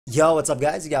Yo, what's up,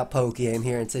 guys? You got pokeaim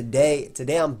here, and today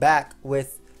I'm back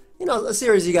with, a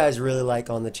series you guys really like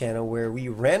on the channel where we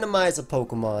randomize a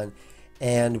Pokemon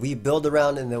and we build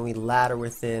around and then we ladder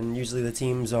within. Usually the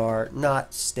teams are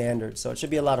not standard, so it should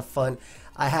be a lot of fun.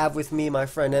 I have with me my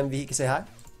friend MV. He can say hi.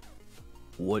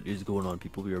 What is going on,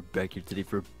 people? We are back here today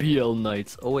for BL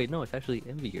Nights. Oh wait, no, it's actually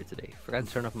Envy here today. Forgot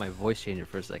to turn off my voice changer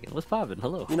for a second. What's poppin'?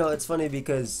 Hello. It's funny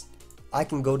because I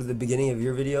can go to the beginning of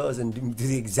your videos and do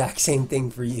the exact same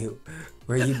thing for you,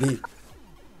 where you be,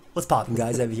 what's poppin',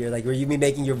 guys, over here, like where you be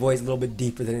making your voice a little bit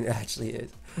deeper than it actually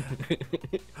is.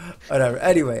 Whatever.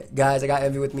 Anyway, guys, I got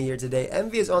Envy with me here today.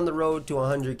 Envy is on the road to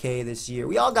 100K this year.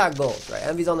 We all got goals, right?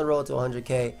 Envy's on the road to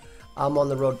 100K. I'm on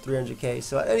the road to 300K.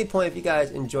 So at any point, if you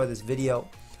guys enjoy this video,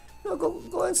 go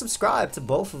ahead and subscribe to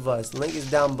both of us. The link is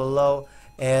down below.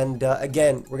 And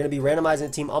again, we're going to be randomizing a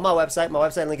team on my website. My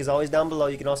website link is always down below.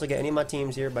 You can also get any of my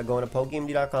teams here by going to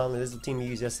pokeaimMD.com. This is the team we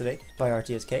used yesterday by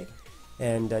RTSK.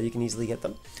 And you can easily get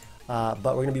them. But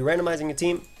we're going to be randomizing a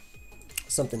team.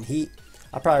 Something heat.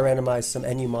 I'll probably randomize some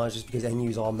NU mons just because NU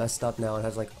is all messed up now and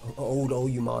has like old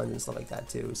OU mons and stuff like that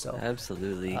too. So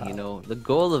absolutely. The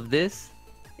goal of this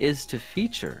is to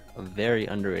feature a very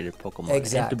underrated Pokemon.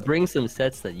 Exactly. And to bring some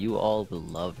sets that you all will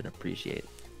love and appreciate.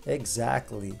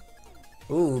 Exactly.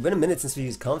 Ooh, been a minute since we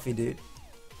used Comfy, dude.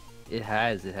 It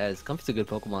has. Comfy's a good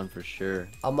Pokemon for sure.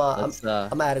 I'm add it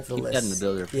to the list. Keep that in the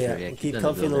builder for sure. Yeah, keep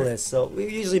Comfy in the list. So we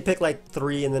usually pick like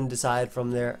 3 and then decide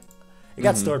from there. It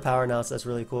got stored power now, so that's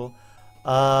really cool.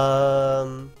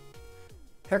 Heracross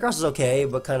is okay,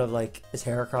 but kind of like it's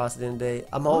Heracross at the end of the day.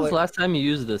 When was the last time you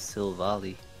used the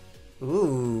Silvally?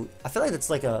 Ooh, I feel like it's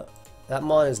like that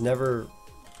mon is never.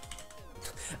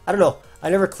 I don't know. I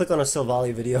never click on a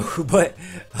Silvally video, but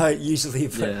usually.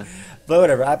 But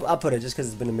whatever. I'll put it just because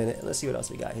it's been a minute. Let's see what else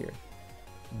we got here.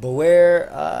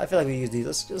 Beware. I feel like we use these.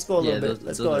 Let's go a little bit.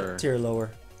 Let's go a tier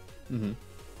lower.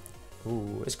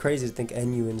 Ooh, it's crazy to think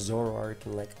NU and Zoroark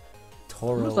can like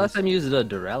Tauros. When was the last time you used a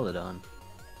Duraludon?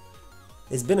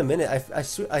 It's been a minute. I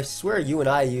swear you and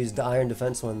I used the Iron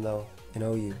Defense one though in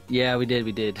OU. Yeah, we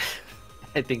did.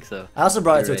 I think so. I also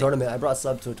brought it to a tournament. I brought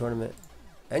Sub to a tournament.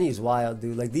 NU's wild,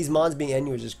 dude. Like, these mons being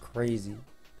NU is just crazy.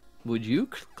 Would you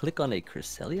click on a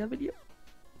Cresselia video?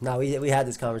 No, we had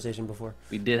this conversation before.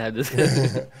 We did have this.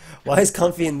 Why is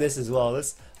Comfy in this as well?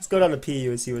 Let's go down to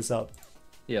PU and see what's up.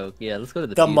 Yo, yeah, let's go to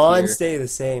the The mons stay the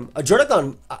same. A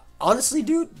Druddigon, honestly,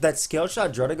 dude, that scale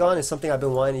shot Druddigon is something I've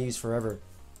been wanting to use forever.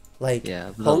 Like,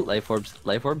 yeah, life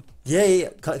orb. Yeah.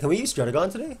 Can we use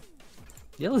Druddigon today?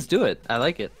 Yeah, let's do it. I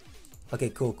like it. Okay,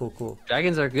 cool.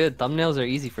 Dragons are good. Thumbnails are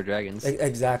easy for dragons.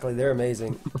 Exactly, they're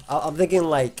amazing. I'm thinking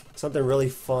like something really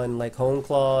fun, like Hone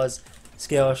Claws,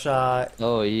 Scale Shot.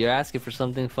 Oh, you're asking for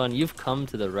something fun. You've come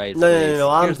to the right place. No.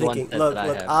 I'm thinking. Look.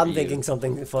 I'm thinking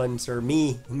something fun, sir.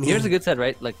 Me. Here's a good set,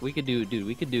 right? Like we could do, dude.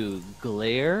 We could do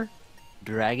Glare,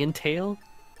 Dragon Tail,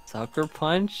 Sucker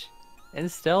Punch, and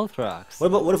Stealth Rocks.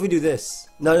 What if we do this?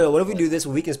 No. What if we do this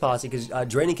with Weakness Policy? Because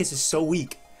Draining Kiss is so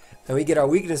weak. And we get our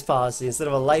weakness policy instead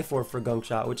of a life orb for Gunk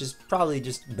Shot, which is probably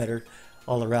just better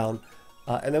all around.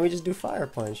 And then we just do Fire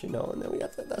Punch, and then we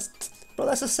got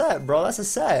that's a set, bro. That's a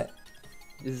set.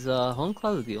 Is Hone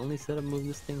Claws the only set of moves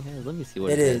this thing has? Let me see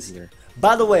what it is here.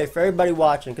 By the way, for everybody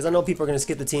watching, because I know people are going to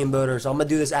skip the team builder, so I'm going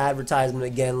to do this advertisement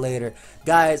again later.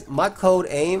 Guys, my code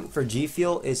AIM for G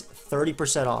Fuel is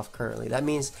 30% off currently. That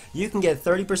means you can get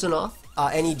 30% off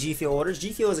any G Fuel orders.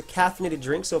 G Fuel is a caffeinated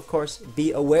drink, so of course,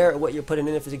 be aware of what you're putting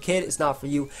in. If it's a kid, it's not for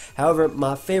you. However,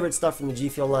 my favorite stuff from the G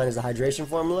Fuel line is the hydration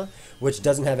formula, which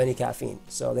doesn't have any caffeine.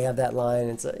 So they have that line.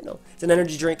 It's it's an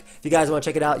energy drink. If you guys want to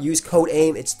check it out, use code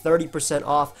AIM. It's 30%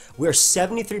 off. We're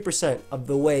 73% of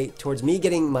the way towards me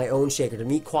getting my own shaker, to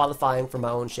me qualifying for my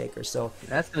own shaker. So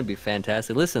that's gonna be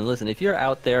fantastic. Listen. If you're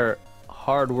out there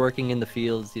hard working in the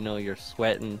fields, you're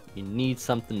sweating, you need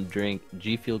something to drink,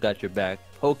 G Fuel got your back,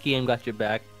 pokeaim got your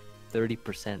back,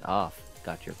 30% off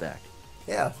got your back.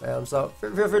 Yeah, fam. So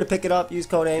feel free to pick it up. Use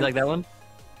code AIM. You like that one?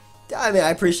 I mean, I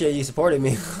appreciate you supporting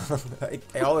me.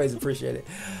 I always appreciate it.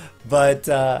 But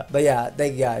yeah,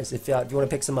 thank you guys. If you want to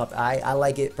pick some up, I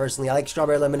like it personally. I like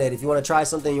strawberry lemonade. If you want to try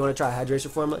something, you want to try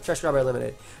hydration formula, try strawberry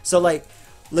lemonade. So like,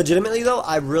 legitimately though,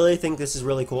 I really think this is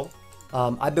really cool.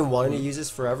 I've been wanting to use this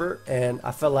forever, and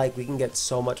I feel like we can get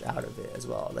so much out of it as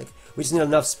well. Like, we just need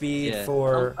enough speed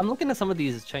for. I'm looking at some of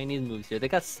these Chinese moves here. They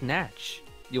got Snatch.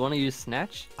 You want to use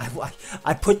Snatch?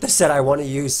 I put the set I want to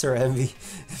use, Sir Envy.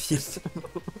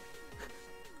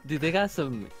 Dude, they got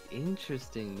some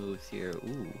interesting moves here.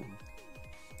 Ooh.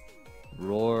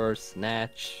 Roar,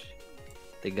 Snatch.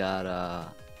 They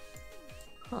got,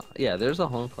 yeah, there's a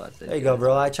Hone Class. There you go,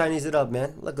 bro. I Chinese it up,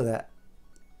 man. Look at that.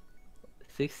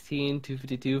 16,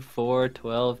 252, 4,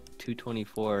 12,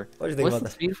 224. What do you think What's about the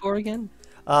that? speed for again?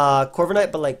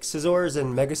 Corviknight, but like Scizors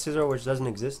and Mega Scizor, which doesn't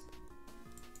exist.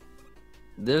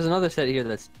 There's another set here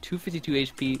that's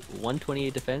 252 HP,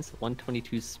 128 defense,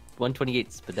 128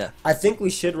 Spadef. I think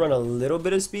we should run a little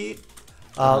bit of speed.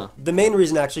 The main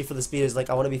reason actually for the speed is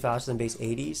like I want to be faster than base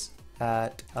 80s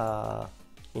at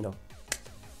you know.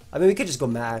 I mean we could just go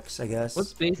max, I guess.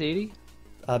 What's base 80?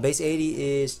 Base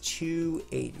 80 is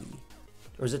 280,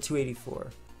 or is it 284?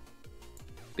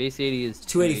 Base 80 is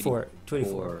 284.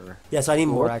 284. Yeah, so I need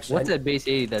more actually. What's at base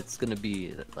 80 that's gonna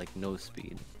be like no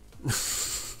speed?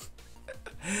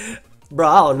 Bro,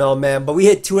 I don't know, man, but we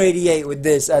hit 288 with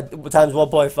this at times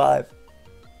 1.5.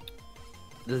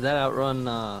 Does that outrun?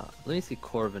 Let me see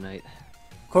Corviknight.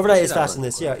 Corviknight is faster than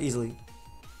this, yeah, easily.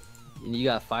 And you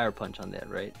got Fire Punch on that,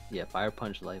 right? Yeah, Fire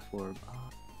Punch, Life Orb.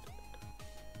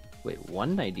 Wait,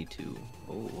 192.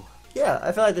 Oh. Yeah,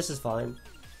 I feel like this is fine.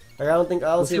 Like, I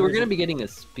don't See, we're gonna be getting a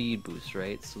speed boost,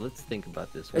 right? So let's think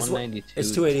about this. 192. It's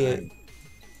 288.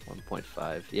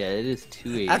 1.5. Yeah, it is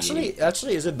 288.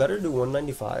 Actually, is it better to do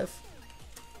 195?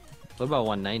 What about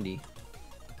 190?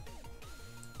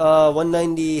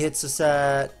 190 hits us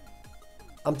at.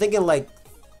 I'm thinking like.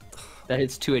 That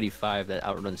hits 285. That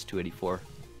outruns 284.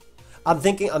 I'm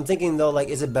thinking though, like,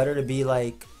 is it better to be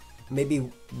like maybe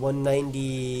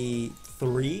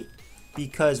 193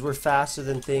 because we're faster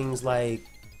than things like.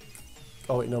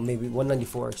 Oh wait, no, maybe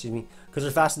 194. Excuse me, because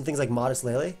we're faster than things like Modest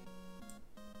Lele.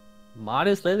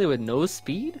 Modest Lele with no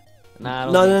speed? Nah, I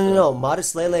don't think so. No.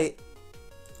 Modest Lele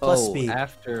plus speed.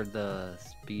 After the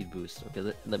speed boost.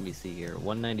 Okay, let me see here.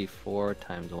 194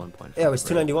 times 1.5. Yeah, it was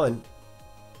 291.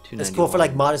 It's cool for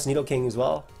like Modest Nidoking as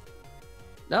well.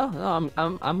 No,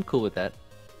 I'm cool with that.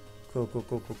 Cool.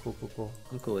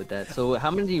 I'm cool with that. So how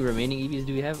many remaining EVs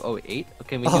do we have? Oh, 8?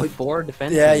 Okay, we do 4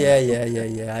 defense.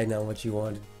 Yeah. I know what you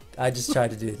wanted. I just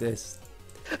tried to do this.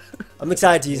 I'm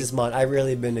excited to use this mod. I've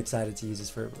really been excited to use this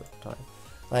for a time.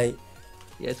 Like,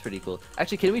 yeah, it's pretty cool.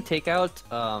 Actually, can we take out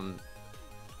a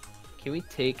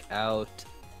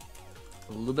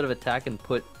little bit of attack and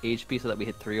put HP so that we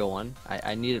hit 301?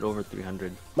 I need it over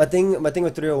 300. My thing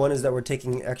with 301 is that we're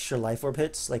taking extra life orb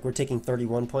hits. Like we're taking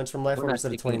 31 points from life orb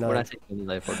instead of 29. We're not taking any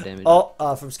life orb damage.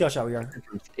 Oh, from Scale Shot we are.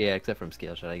 Yeah, except from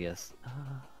Scale Shot, I guess.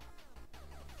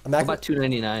 I'm about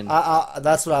 299.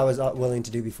 That's what I was willing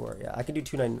to do before. Yeah, I can do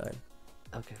 299.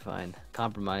 Okay, fine.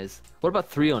 Compromise. What about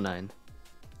 309?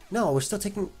 No, we're still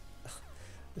taking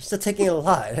a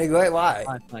lot. Like, why?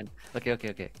 Fine.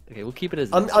 Okay. We'll keep it as.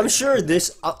 I'm sure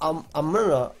this. I'm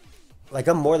gonna, like,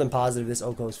 I'm more than positive this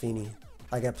Oko's Feeny.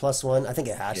 Like at +1, I think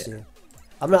it has to.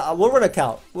 I'm not. We'll run a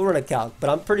calc. But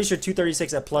I'm pretty sure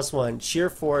 236 at +1,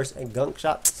 sheer force and Gunk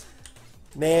Shot.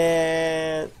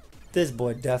 Man, this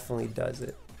boy definitely does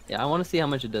it. Yeah, I want to see how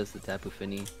much it does to Tapu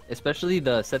Fini, especially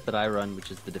the set that I run,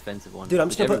 which is the defensive one. Dude, I'm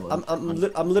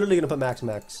literally gonna put max.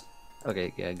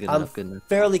 Okay, yeah, good enough.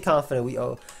 Fairly confident we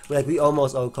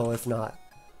almost Oko if not.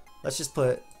 Let's just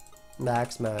put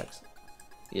max.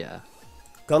 Yeah.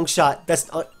 Gunk Shot. That's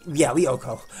yeah, we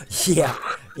Oko. Yeah,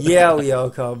 we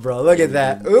Oko, bro. Look at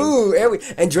that. Ooh,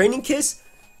 and Draining Kiss,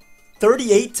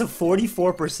 38 to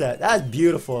 44%. That's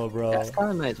beautiful, bro. That's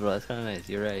kind of nice, bro. That's kind of nice.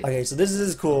 You're right. Okay, so this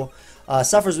is cool.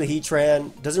 Suffers with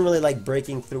Heatran. Doesn't really like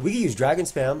breaking through. We could use Dragon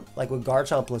Spam like with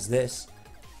Garchomp plus this.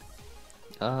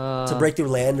 To break through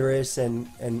Landorus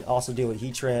and also deal with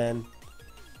Heatran.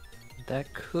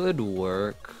 That could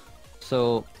work.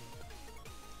 So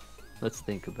let's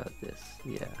think about this.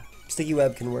 Yeah. Sticky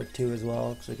Web can work too as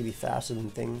well, so it can be faster than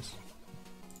things.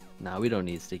 Nah, we don't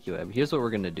need Sticky Web. Here's what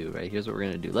we're gonna do, right? Here's what we're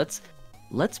gonna do. Let's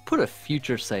put a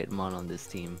Future Sight Mon on this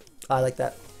team. I like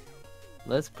that.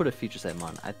 Let's put a Future Sight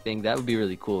Mon. I think that would be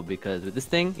really cool because with this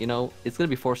thing, you know, it's gonna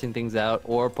be forcing things out,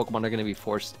 or Pokemon are gonna be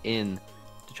forced in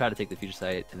to try to take the Future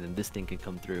Sight, and then this thing can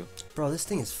come through. Bro, this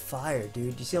thing is fire,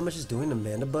 dude. You see how much it's doing to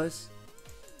Mandibuzz?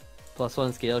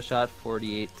 +1 Scale Shot,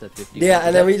 48 to 50. Yeah,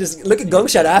 and then we just look at Gunk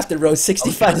Shot after, bro.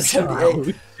 65 to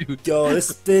 78. Yo,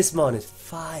 this mon is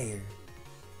fire.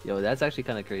 Yo, that's actually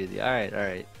kind of crazy. All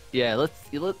right. Yeah,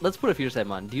 let's put a Future Sight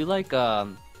Mon. Do you like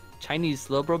Chinese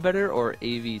Slowbro better or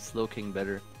AV Slowking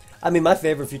better? I mean, my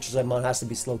favorite Future Sight Mon has to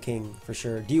be Slowking for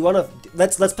sure. Do you want to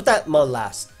let's put that mon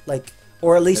last, like,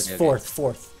 or at least fourth,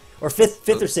 or fifth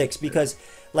or sixth, because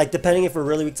like depending if we're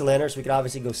really weak to Landorus, we could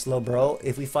obviously go Slowbro.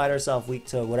 If we find ourselves weak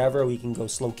to whatever, we can go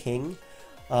Slowking.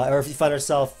 Or if we find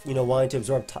ourselves, you know, wanting to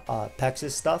absorb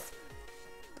Pex's stuff,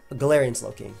 Galarian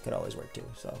Slowking could always work too.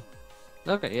 So.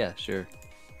 Okay, yeah, sure.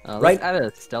 Right, let's add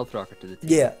a Stealth Rocker to the team.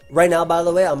 Yeah, right now, by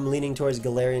the way, I'm leaning towards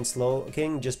Galarian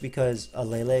Slowking just because a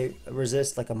Lele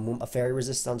resist, like a Fairy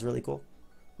resist, sounds really cool.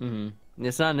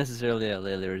 It's not necessarily a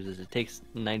Lele resist. It takes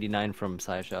 99 from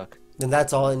Psyshock. Then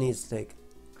that's all it needs to take.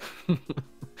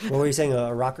 What were you saying?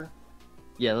 A rocker?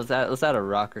 Yeah, let's add a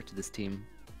rocker to this team.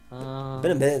 Been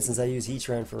a minute since I used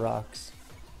Heatran for rocks.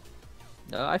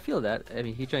 I feel that. I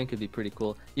mean, Heatran could be pretty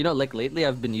cool. You know, like lately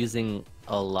I've been using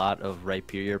a lot of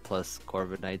Rhyperior plus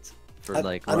Corviknights for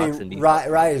like rocks and defense.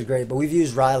 Rye is great, but we've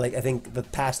used Rye like I think the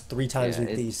past 3 times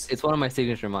with these. It's one of my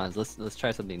signature mons. Let's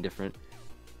try something different.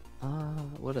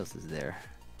 What else is there?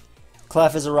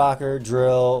 Clef is a rocker,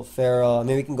 Drill, Pharaoh. I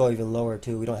mean, we can go even lower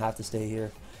too. We don't have to stay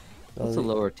here. What's a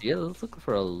lower tier? Let's look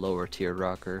for a lower tier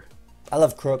rocker. I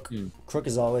love Crook. Crook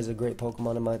is always a great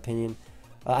Pokemon in my opinion.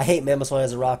 I hate Mamoswine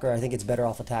as a rocker. I think it's better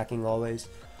off attacking always.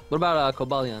 What about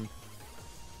Cobalion?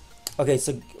 Okay,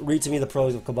 so read to me the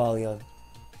pros of Cobalion.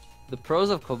 The pros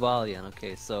of Cobalion.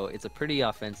 Okay, so it's a pretty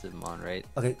offensive mon, right?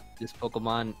 Okay. This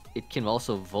Pokemon, it can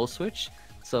also Volt Switch.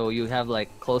 So you have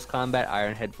like close combat,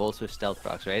 Iron Head, Volt Switch, Stealth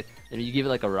Rocks, right? And you give it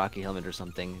like a Rocky Helmet or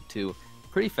something to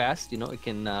pretty fast. You know, it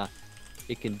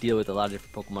can deal with a lot of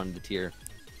different Pokemon in the tier,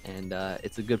 and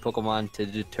it's a good Pokemon to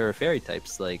deter Fairy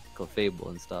types like Clefable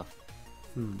and stuff.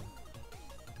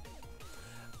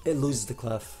 It loses the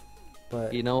Clef,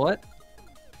 but You know what?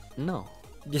 No.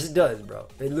 yes, it does, bro.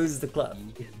 It loses the Clef.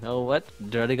 You know what?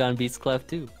 Druddigon beats Clef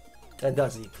too. That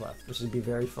does eat Clef, which would be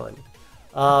very funny.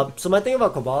 So my thing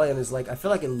about Cobalion is like I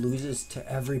feel like it loses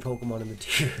to every Pokemon in the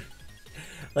tier.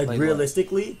 like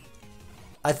realistically,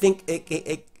 I think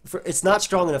it's not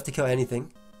strong enough to kill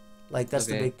anything. Like that's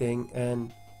the big thing.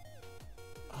 And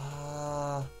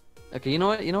okay, you know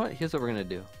what? You know what? Here's what we're gonna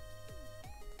do.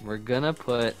 We're gonna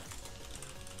put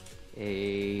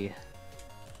a.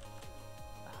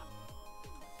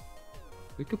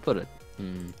 We could put a.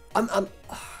 I'm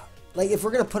like if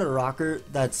we're gonna put a rocker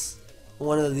that's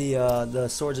one of the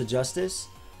Swords of Justice,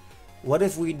 what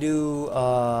if we do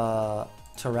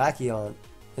Terrakion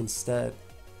instead?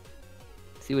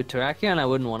 See, with Terrakion, I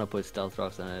wouldn't want to put Stealth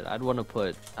Rocks on it. I would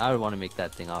want to make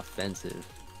that thing offensive.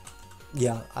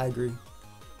 Yeah, I agree.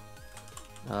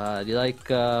 Do you like?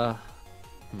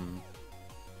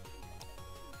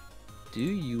 Do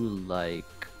you like?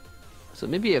 So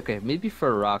maybe for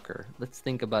a rocker, let's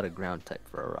think about a ground type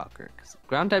for a rocker. Because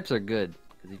ground types are good.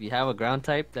 Because if you have a ground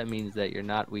type, that means that you're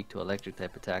not weak to electric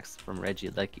type attacks from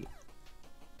Regieleki.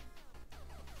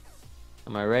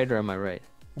 Am I right or am I right?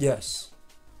 Yes.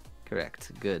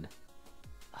 Correct. Good.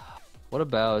 What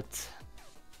about...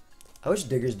 I wish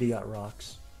Diggersby got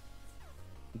rocks.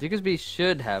 Diggersby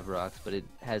should have rocks, but it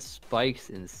has spikes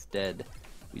instead.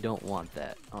 We don't want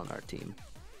that on our team.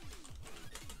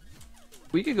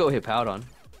 We could go Hippowdon.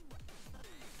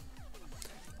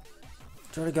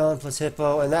 Druddigon plus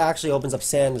Hippo, and that actually opens up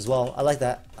sand as well. I like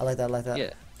that. I like that.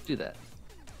 Yeah, do that.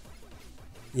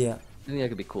 Yeah. I think that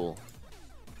could be cool.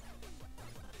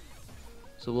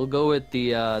 So we'll go with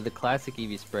the classic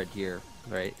EV spread here,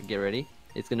 right? Get ready.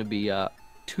 It's gonna be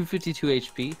 252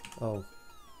 HP. Oh.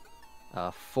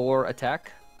 4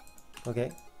 attack.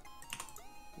 Okay.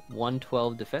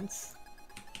 112 defense.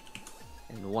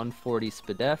 And 140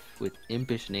 Spadef with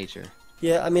Impish Nature.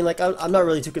 Yeah, I mean, like, I'm not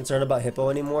really too concerned about Hippo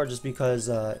anymore, just because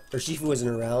Urshifu isn't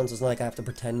around, so it's not like I have to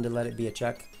pretend to let it be a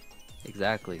check.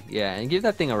 Exactly. Yeah, and give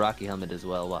that thing a Rocky Helmet as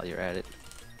well while you're at it.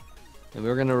 And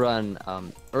we're gonna run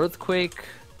Earthquake,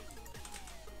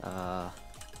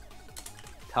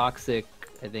 Toxic,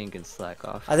 I think, and Slack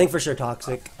Off. I think for sure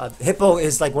Toxic. Hippo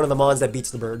is like one of the mons that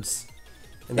beats the birds,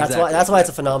 and that's Exactly. why it's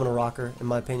a phenomenal rocker in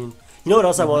my opinion. You know what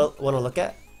else I want to look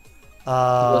at? What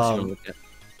else you gonna look at?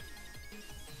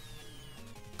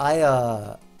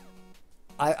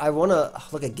 I want to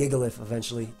look at Gigalith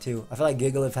eventually too. I feel like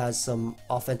Gigalith has some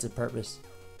offensive purpose.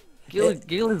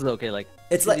 Gigalith is okay. Like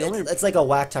it's like a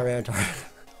whack Tyranitar.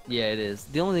 Yeah, it is.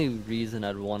 The only reason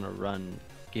I'd want to run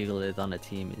Gigalith on a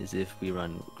team is if we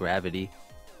run Gravity.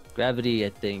 Gravity, I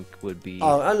think, would be...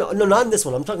 Oh, no, not in this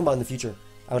one. I'm talking about in the future.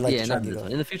 I would like to try not in this Gigalith.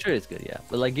 one. In the future, it's good, yeah.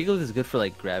 But like Gigalith is good for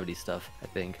like Gravity stuff, I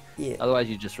think. Yeah. Otherwise,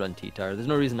 you just run T-Tar. There's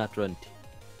no reason not to run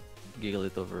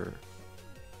Gigalith over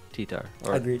T-Tar.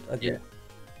 Agreed. Yeah.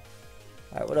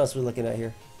 Alright, what else are we looking at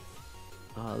here?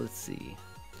 Let's see.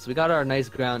 So we got our nice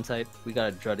ground type. We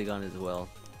got a Druddigon as well.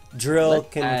 Drill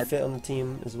can fit on the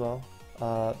team as well.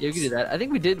 Yeah, we can do that. I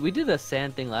think we did a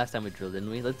sand thing last time we drilled,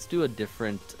 didn't we? Let's do a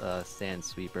different sand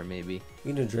sweeper maybe.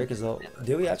 We can do Drake as well.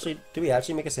 Did we actually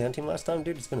make a sand team last time,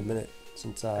 dude? It's been a minute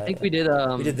since I think we did.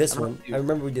 We did this one. I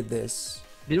remember we did this.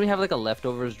 Didn't we have like a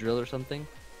leftovers drill or something?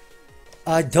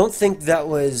 I don't think that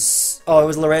was. Oh, it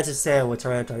was Lorantis Sand with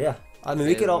Tyranitar. Yeah. I mean,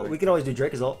 we could always do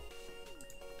Drake as well.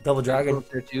 Double Dragon.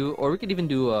 There too, or we could even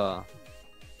do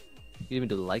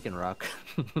Lycanroc.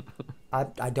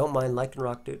 I don't mind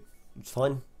Lycanroc, dude. It's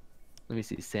fun. Let me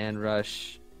see. Sand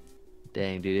Rush.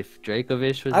 Dang, dude. If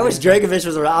Dracovish was I wish there- Dracovish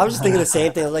was around. I was just thinking the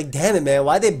same thing. I was like, damn it, man.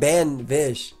 Why'd they ban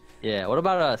Vish? Yeah. What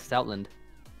about Stoutland?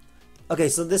 Okay,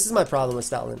 so this is my problem with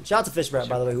Stoutland. Shout out to Fishbrat,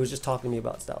 by the way, who was just talking to me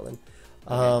about Stoutland.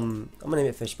 I'm gonna name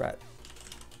it Fishbrat.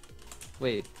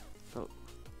 Wait. Oh,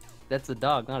 that's a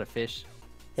dog, not a fish.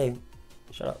 Hey,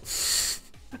 shut up.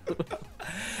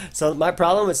 So my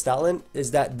problem with Stoutland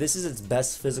is that this is its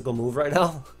best physical move right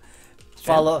now.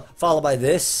 Followed by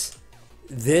this,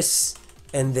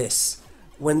 and this.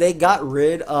 When they got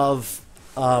rid of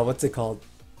what's it called?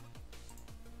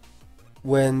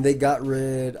 When they got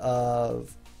rid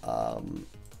of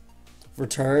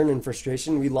Return and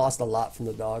Frustration, we lost a lot from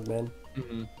the dog, man.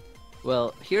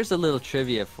 Well, here's a little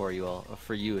trivia for you all,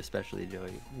 for you especially,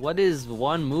 Joey. What is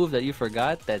one move that you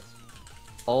forgot that's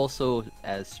also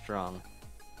as strong?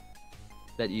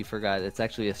 That you forgot. It's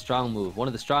actually a strong move. One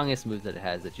of the strongest moves that it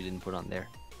has that you didn't put on there.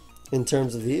 In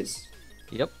terms of these,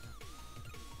 Yep.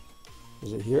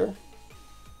 is it here?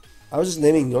 I was just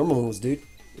naming normal moves, dude.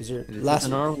 Is there This is last? a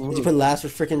normal Did you move. put last for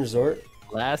freaking resort?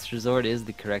 Last Resort is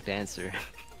the correct answer.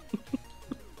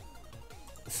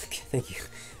 Thank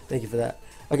you for that.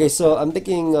 Okay, so I'm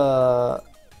thinking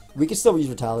we could still use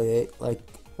Retaliate. Like,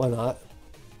 why not?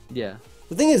 Yeah.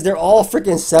 The thing is, they're all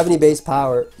freaking 70 base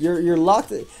power. You're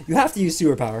locked. You have to use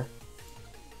super power.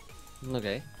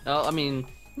 Okay. Oh, I mean,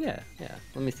 yeah.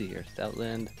 Let me see here.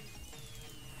 Stoutland.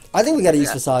 I think we got to use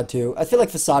Yeah. Facade too. I feel like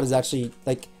Facade is actually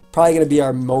like probably gonna be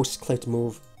our most clicked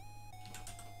move.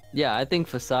 Yeah, I think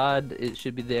Facade, it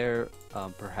should be there.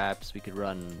 Perhaps we could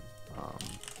run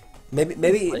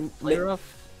Maybe. Play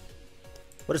Rough.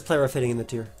 What is Play Rough hitting in the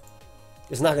tier?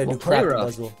 It's not gonna Well, do crap. Play It Rough.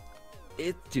 does well.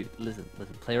 Dude, listen.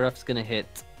 Play Rough's gonna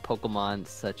hit Pokemon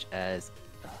such as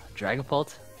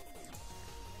Dragapult.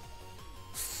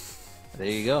 There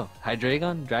you go.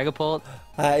 Hydreigon, Dragapult.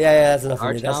 Yeah, that's enough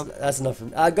for me. Garchomp. That's enough for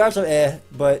me. Garchomp,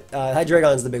 but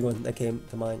Hydreigon's the big one that came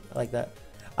to mind. I like that.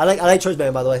 I like Choice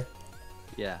Band, by the way.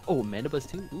 Yeah. Oh, Mandibuzz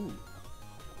too. Ooh.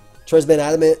 Choice Band,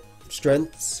 Adamant,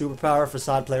 Strength, Superpower,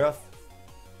 Facade, Play Rough.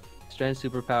 Strength,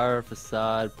 Superpower,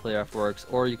 Facade, Play Rough works,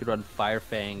 or you could run Fire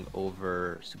Fang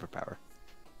over Superpower.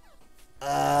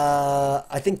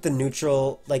 I think the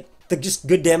neutral, like the just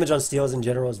good damage on steals in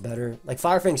general is better. Like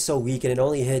Fire Fang's so weak and it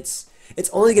only hits. It's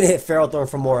only gonna hit Feral Thorn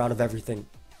for more out of everything.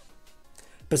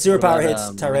 But Superpower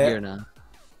hits Tyrant. Magearna?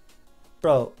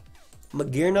 Bro,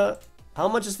 Magearna, how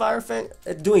much is Fire Fang?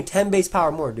 It's doing 10 base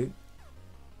power more, dude.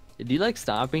 Do you like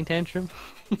Stomping Tantrum?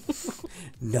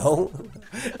 No,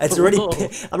 it's already.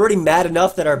 I'm already mad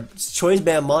enough that our Choice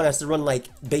Band Mon has to run like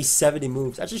base 70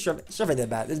 moves. Actually, Shove ain't that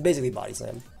bad. It's basically Body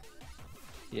Slam.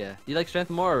 Yeah. Do you like Strength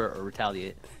more or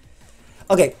Retaliate?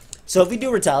 Okay, so if we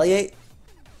do Retaliate,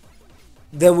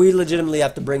 then we legitimately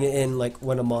have to bring it in like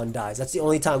when a Mon dies. That's the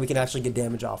only time we can actually get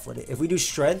damage off with it. If we do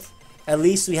Strength, at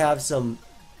least we have some.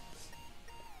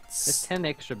 It's 10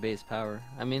 extra base power.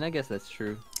 I mean, I guess that's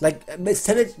true. Like it's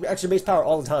 10 extra base power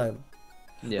all the time.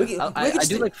 Yeah, We can- we I can do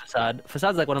st- like Facade.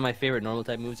 Facade's like one of my favorite normal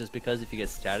type moves, just because if you get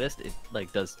status, it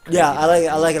like does. Yeah, crazy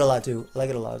I like it a lot too. I like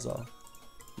it a lot as well.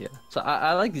 Yeah, so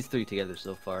I like these three together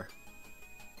so far.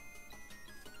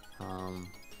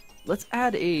 Let's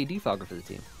add a defogger for the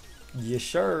team. Yeah,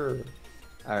 sure.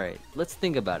 All right, let's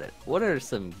think about it. What are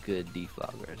some good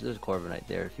defoggers? There's Corviknight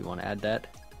there if you want to add that.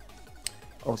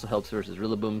 Also helps versus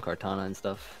Rillaboom, Kartana, and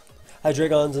stuff.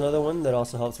 Hydreigon's another one that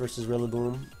also helps versus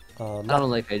Rillaboom. I don't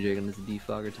like Hydreigon as a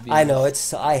defogger, to be I honest. know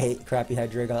it's. I hate crappy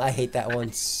Hydreigon. I hate that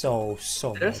one so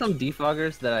There are much. some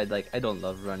defoggers that I don't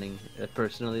love running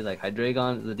personally. Like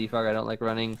Hydreigon is a defogger I don't like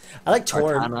running. I like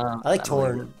Torn. Kartana, I like don't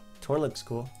like Torn. Torn looks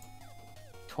cool.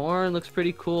 Torn looks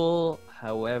pretty cool.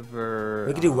 However,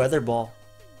 We could do Weather Ball.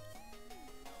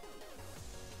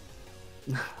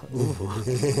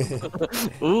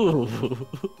 Ooh,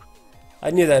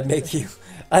 I knew that'd make you.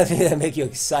 I think that'd make you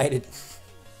excited.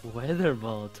 Weather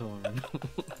Ball Torn.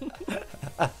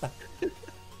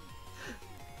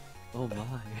 Oh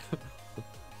my.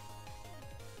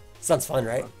 Sounds fun,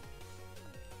 right?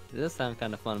 It does sound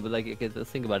kind of fun, but like, okay, let's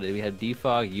think about it. We have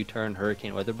Defog, U-Turn,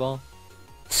 Hurricane, Weather Ball.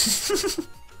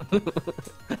 I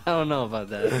don't know about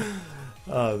that.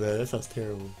 Oh man, that sounds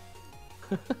terrible.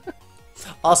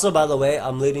 Also, by the way,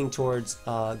 I'm leaning towards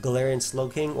Galarian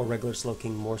Slowking or regular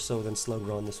Slowking more so than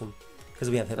Slowbro on this one because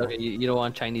we have Hippo. Okay, you don't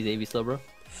want Chinese AV Slowbro?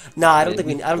 Nah, I Yeah, don't think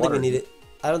we. I don't think we water. need it.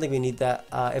 I don't think we need that.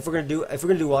 If we're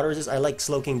gonna do Water Resist, I like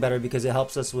Slowking better because it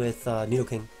helps us with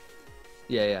Nidoking.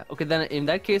 Yeah. Okay, then in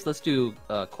that case, let's do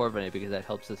Corviknight because that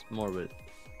helps us more with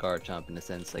Garchomp in a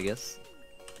sense, I guess.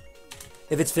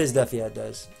 If it's Fizz Def, yeah, it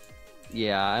does.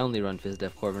 Yeah, I only run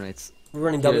Fizzdef Corviknights. We're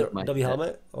running Here's my W set.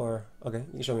 helmet, or okay,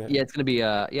 you can show me. Yeah, it's gonna be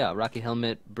yeah, Rocky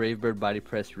Helmet, Brave Bird, Body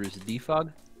Press, Roost,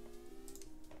 Defog.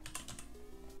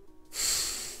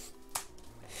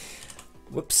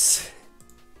 Whoops.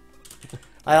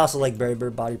 I also like Berry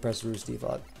Bird, Body Press, Roost,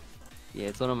 Defog. Yeah,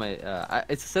 it's one of my.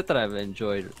 It's a set that I've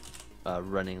enjoyed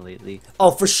running lately.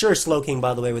 Oh, for sure, Slowking.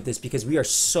 By the way, with this because we are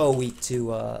so weak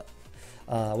to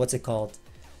what's it called?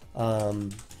 Oh,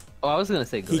 I was gonna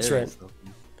say Heat Galarian Train. Slowking.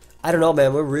 I don't know,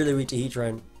 man. We're really weak to Heat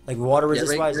Train. Like water Yeah,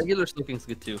 resist wise. regular Slowking's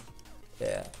good too.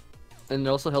 Yeah. And it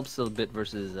also helps a bit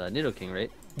versus Nidoking,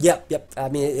 right? Yep, yep. I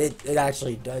mean, it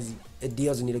actually does. It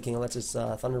deals a Nidoking unless it's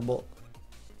Thunderbolt.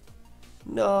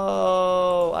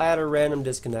 No, I had a random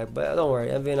disconnect, but don't worry.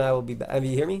 Envy and I will be back. Envy,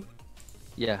 you hear me?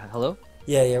 Yeah. Hello.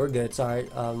 Yeah, yeah, we're good. Sorry.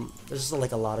 There's just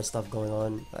like a lot of stuff going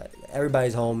on.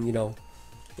 Everybody's home, you know,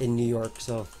 in New York.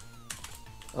 So,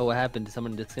 Oh, what happened? Did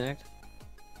someone disconnect?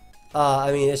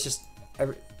 I mean, it's just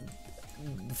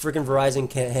freaking Verizon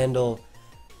can't handle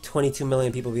 22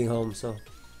 million people being home. So,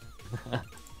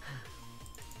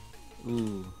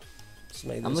 Ooh. just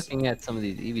make I'm this. looking at some of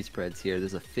these Eevee spreads here.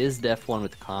 There's a Fizz Def one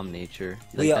with Calm Nature.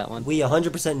 You like that one? We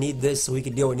 100% need this so we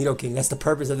can deal with Nidoking. That's the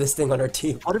purpose of this thing on our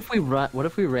team. What if we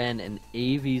ran an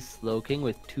AV Slowking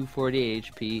with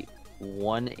 248 HP,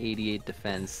 188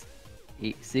 defense,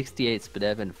 68 speed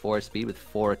and 4 speed with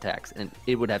 4 attacks, and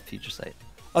it would have Future Sight.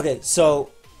 Okay,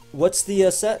 so what's the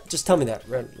set? Just tell me that.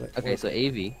 Right. Okay, so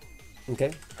AV,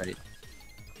 Okay. right?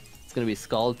 It's gonna be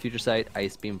Scald, Future Sight,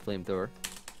 Ice Beam, Flamethrower,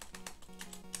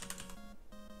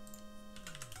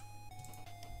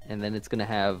 and then it's gonna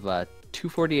have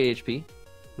 248 HP,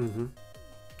 Mm-hmm.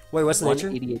 Wait, what's the nature?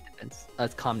 188 defense.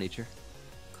 It's Calm Nature.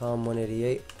 Calm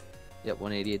 188. Yep,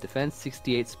 188 defense,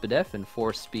 68 SPDF, and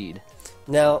 4 speed.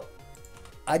 Now,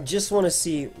 I just want to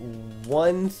see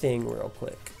one thing real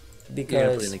quick You're gonna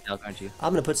put it because in the calc, aren't you?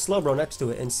 I'm gonna put Slowbro next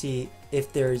to it and see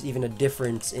if there's even a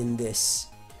difference in this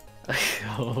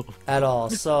Oh. at all.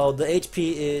 So the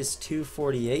HP is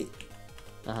 248.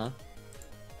 Uh-huh.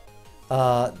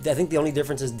 I think the only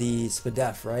difference is the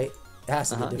SPDF, right? It has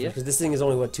to be different yeah. because this thing is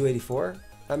only what 284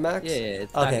 at max. Yeah,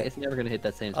 it's Okay. it's never gonna hit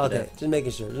that same SPDF. Okay, just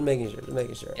making sure. Just making sure. Just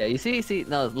making sure. Yeah, you see,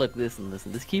 no, look, listen.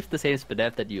 This keeps the same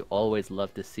SPDF that you always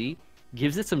love to see,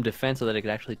 gives it some defense so that it can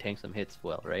actually tank some hits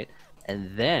well, right?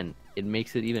 And then it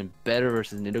makes it even better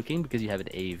versus Nidoking because you have an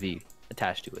AV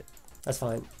attached to it. That's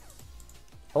fine.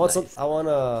 I want some. Nice. I want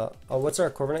a. Oh, what's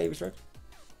our Corviknight AV strike?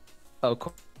 Oh,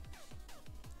 cool.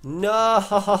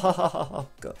 No.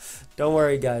 Go. Don't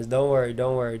worry, guys. Don't worry.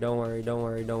 Don't worry. Don't worry. Don't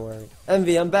worry. Don't worry.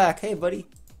 Envy, I'm back. Hey, buddy.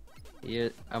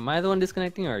 Am I the one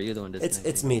disconnecting or are you the one disconnecting?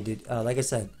 It's me, dude. Like I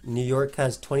said, New York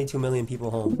has 22 million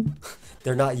people home.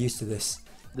 They're not used to this.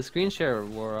 The screen share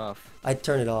wore off. I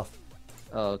turn it off.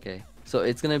 Oh, okay. So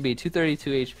it's gonna be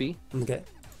 232 HP, Okay.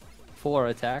 4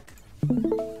 attack,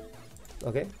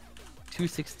 Okay.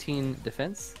 216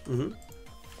 defense, Mhm.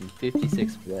 and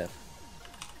 56 breath.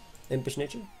 Impish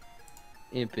nature.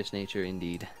 Impish nature,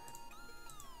 indeed.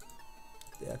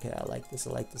 Yeah, okay, I like this.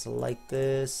 I like this. I like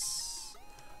this.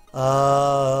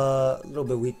 A little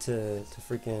bit weak to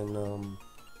freaking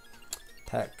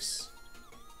pecs.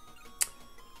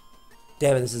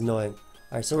 Damn it, this is annoying.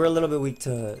 All right, so we're a little bit weak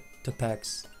to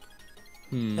pecs.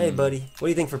 Hey, buddy, what do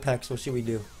you think for pecs? What should we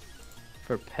do?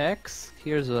 For Pex,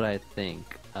 here's what I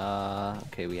think.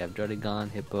 Okay, we have Druddigon,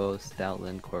 Hippo,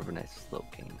 Stoutland, Corviknight,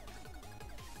 Slowking.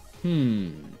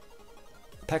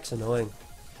 Pecs annoying.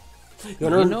 You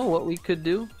know what we could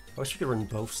do? I wish we could run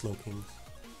both Slowkings.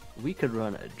 We could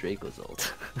run a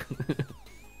Dracozolt.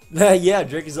 Yeah,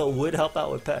 Dracozolt would help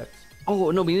out with pecs.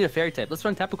 Oh, no, we need a Fairy type. Let's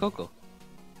run Tapu Koko.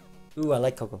 Ooh, I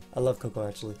like Koko. I love Koko,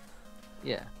 actually.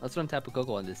 Yeah, let's run Tapu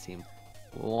Koko on this team.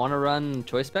 Want to run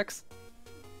Choice Specs?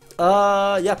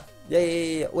 Yeah.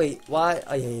 Yeah. Wait, why?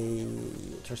 Yeah.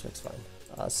 Choice Spec's fine.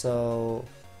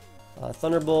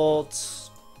 Thunderbolt,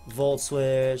 Volt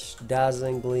Switch,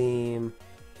 Dazzling Gleam,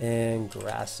 and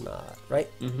Grass Knot, right?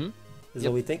 Mm-hmm. Is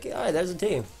what we think? Alright, there's a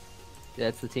team. Yeah,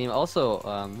 that's the team. Also,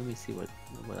 let me see what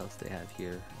else they have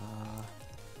here.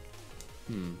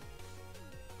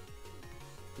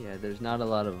 Yeah, there's not a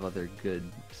lot of other good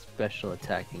special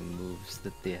attacking moves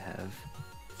that they have.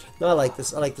 No, I like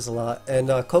this. I like this a lot. And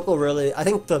Koko really, I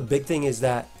think the big thing is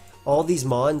that all these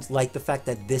Mons like the fact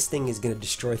that this thing is going to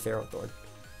destroy Ferrothorn.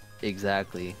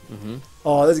 Exactly.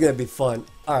 Oh, this is going to be fun.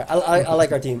 Alright, I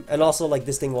like our team. And also like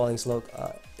this thing walling Sloke.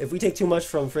 If we take too much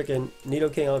from freaking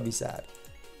Nidoking, I would be sad.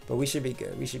 But we should be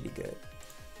good. We should be good.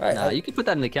 Alright. Nah, you can put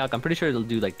that in the calc. I'm pretty sure it'll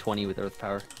do like 20 with Earth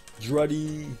Power.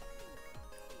 Druddy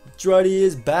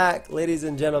is back, ladies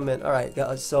and gentlemen. All right,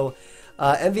 guys. So,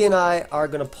 Envy and I are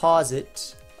gonna pause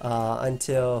it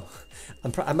until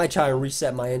I might try and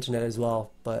reset my internet as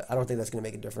well, but I don't think that's gonna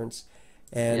make a difference.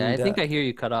 And Yeah, I think I hear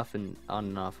you cut off and on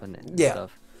and off and yeah,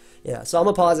 stuff. yeah. So I'm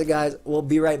gonna pause it, guys. We'll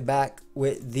be right back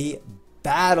with the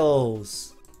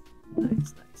battles. Nice,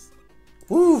 nice.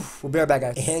 Woo! We'll be right back,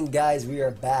 guys. And guys, we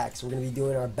are back. So we're gonna be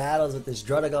doing our battles with this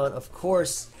Druddigon. Of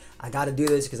course, I gotta do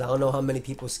this because I don't know how many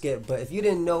people skip. But if you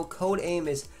didn't know, Code AIM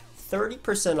is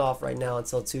 30% off right now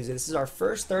until Tuesday. This is our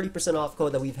first 30% off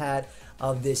code that we've had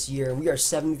of this year, and we are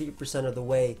 73% of the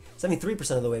way,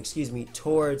 excuse me,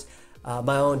 towards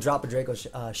my own Drop a Draco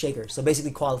shaker. So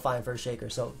basically qualifying for a shaker.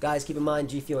 So guys, keep in mind,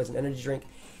 G Fuel is an energy drink.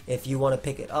 If you want to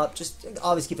pick it up, just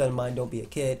always keep that in mind. Don't be a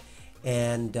kid.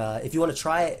 And if you want to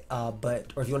try it, or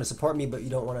if you want to support me, but you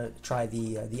don't want to try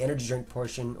the energy drink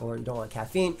portion, or you don't want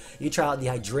caffeine, you try out the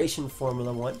hydration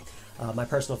formula one. My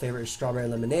personal favorite is strawberry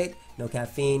lemonade. No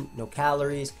caffeine, no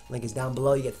calories. Link is down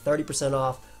below. You get 30%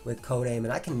 off with Code AIM.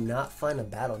 And I cannot find a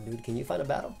battle, dude. Can you find a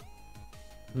battle?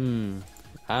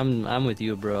 I'm with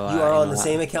you, bro. You are on the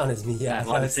same account as me. Yeah, I'm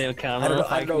on the same account. I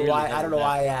don't know why. I don't know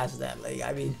why I asked that. Like,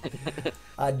 I mean,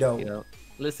 I don't. You know,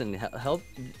 listen, help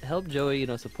Joey. You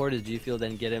know, support his G Fuel,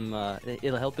 then get him.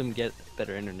 It'll help him get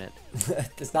better internet.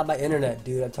 It's not my internet,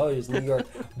 dude. I told you, it's New York,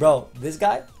 bro. This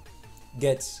guy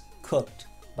gets cooked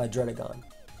by Druddigon.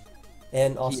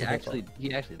 And also he actually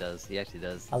does. He actually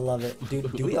does. I love it,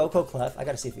 dude. Do we Oko Clef? I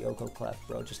gotta see if we Oko Clef,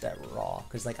 bro. Just at raw,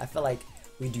 because like I feel like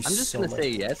we do. I'm just so gonna much. say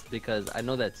yes because I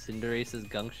know that Cinderace's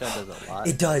Gunk shot does a lot.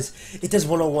 It does. It does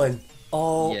 101.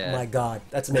 Oh Yeah. my god,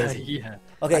 that's amazing. Yeah.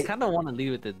 Okay. I kind of want to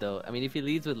lead with it though. I mean, if he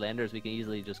leads with Landers, we can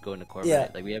easily just go into Corviknight. Yeah.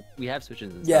 Like we have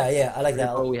switches and Yeah, stuff. yeah. I like that.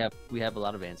 Oh, we have a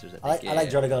lot of answers. I like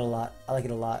Druddigon a lot. I like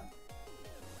it a lot.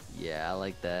 Yeah, I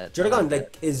like that. Druddigon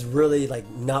like is really like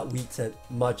not weak to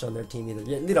much on their team either.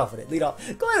 Yeah, lead off with it. Lead off.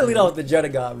 Go ahead and lead off with the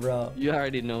Druddigon, bro. You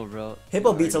already know, bro.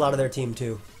 Hippo beats a lot of their team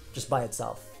too, just by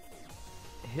itself.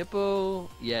 Hippo,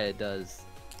 yeah, it does.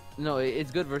 No, it's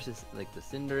good versus like the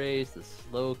Cinderace, the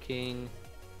Slow King.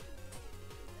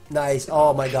 Nice.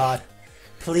 Oh my god.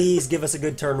 Please give us a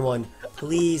good turn one.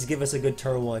 Please give us a good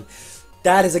turn one.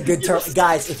 That is a good turn.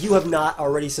 Guys, if you have not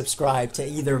already subscribed to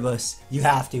either of us, you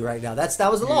have to right now. That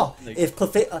was the law. If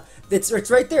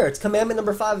it's right there. It's commandment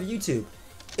number 5 of YouTube.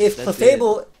 If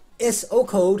Clefable is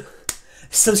O-code,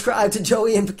 subscribe to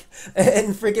Joey and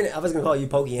freaking. I was gonna call you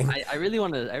Pokeaim. I really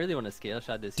want to scale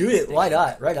shot this. Do it. Why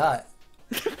not? Right not.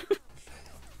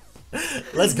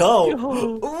 Let's go.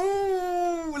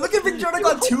 Ooh, look at Big Jordan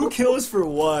got 2 kills for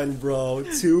 1, bro.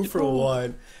 2 for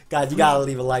 1. God, you gotta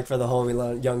leave a like for the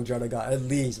homie young Druddigon, at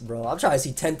least, bro. I'm trying to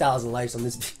see 10,000 likes on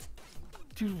this.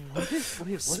 Dude, what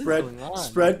is going on?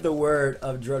 Spread the word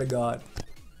of Druddigon.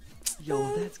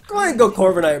 Yo, that's go ahead and go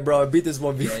Corviknight, bro. I beat this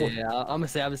one before. Yeah, I'm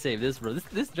gonna save this, bro.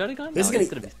 This Druddigon, it's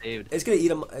gonna be saved. It's gonna eat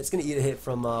him. It's gonna eat a hit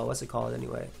from what's it called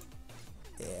anyway?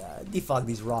 Yeah, defog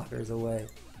these rockers away.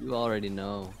 You already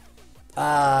know.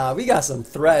 We got some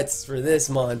threats for this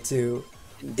mon too.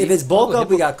 If it's bulk up,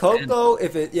 we got Koko.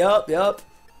 If it, yep.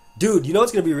 Dude, you know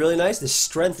what's gonna be really nice? The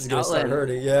strength is gonna start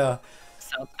hurting. Yeah.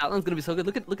 Outland's gonna be so good.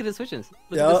 Look at his switches.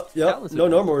 Yep. No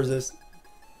normal resist.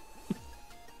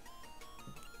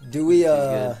 Do we?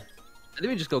 I think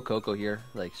we just go Koko here,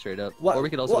 like straight up. What? Or we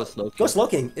could also go Slow King. Go Slow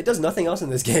King. It does nothing else in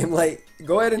this game. Like,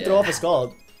 go ahead and throw off a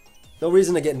Scald. No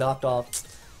reason to get knocked off.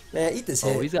 Man, eat this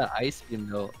hit. Oh, he's got Ice Beam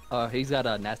though. He's got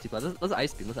a Nasty Plot. Let's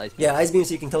Ice Beam. Yeah, Ice Beam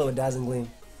so you can kill it with Dazzling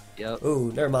Gleam. Yep.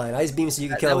 Ooh, never mind. Ice Beam so you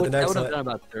can kill it with the next one. That would have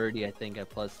done about 30, I think, at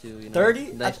 +2. You know?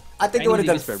 30? I think it would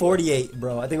have done 48,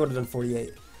 bro. I think it would have done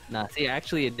 48. Nah, see,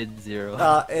 actually it did 0.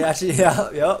 Actually, yeah,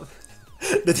 yep.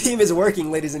 The team is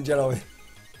working, ladies and gentlemen.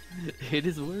 It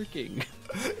is working.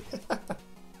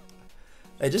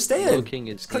 Hey, just stay in. King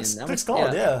is click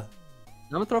Scald, yeah.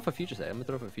 I'm gonna throw off a Future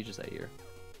Sight. Here.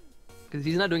 Because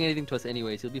he's not doing anything to us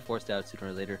anyways. He'll be forced out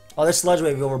sooner or later. Oh, their Sludge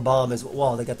Wave over Bomb as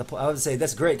well. They got the. I would say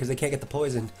that's great because they can't get the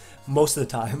poison most of the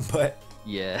time. But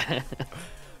yeah.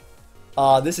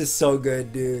 This is so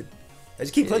good, dude. I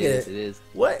just keep clicking it. It is.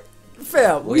 What,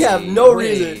 fam? We have no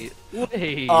reason.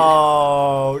 Wait.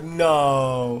 Oh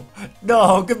no,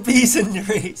 Gabee's in the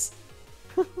race.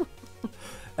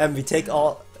 Envy,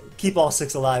 keep all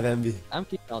 6 alive, Envy. I'm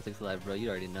keeping all 6 alive, bro. You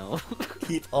already know.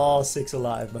 Keep all 6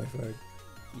 alive, my friend.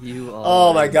 You are.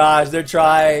 Oh my gosh, they're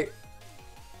trying.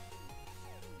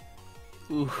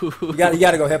 You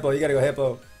gotta go Hippo. You gotta go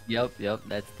Hippo. Yep.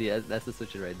 That's the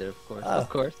switcher right there. Of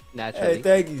course, naturally. Hey,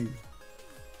 thank you.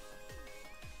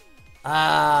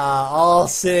 All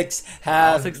 6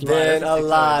 have been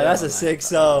alive. That's a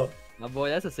 6-0. My boy,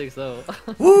 that's a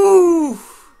 6-0. Woo!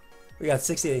 We got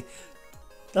 60.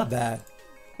 Not bad.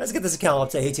 Let's get this account up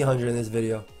to 1800 in this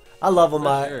video. I love when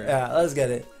yeah, let's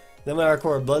get it. Then my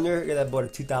hardcore blunder, get that boy to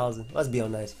 2,000. Let's be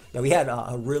on nice. Yeah, we had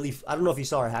a really. I don't know if you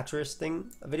saw our Haxorus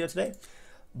thing video today,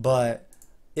 but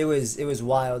it was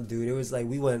wild, dude. It was like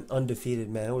we went undefeated,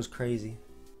 man. It was crazy.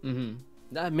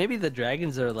 Maybe the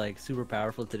dragons are like super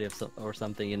powerful today or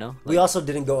something, you know? Like... We also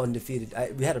didn't go undefeated.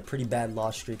 We had a pretty bad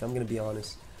loss streak. I'm gonna be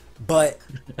honest, but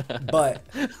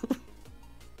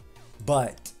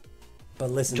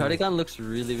listen. Druddigon looks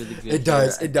really good. It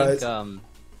does. Here. It does.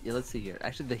 Yeah, let's see here.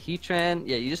 Actually, the Heatran.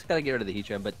 Yeah, you just gotta get rid of the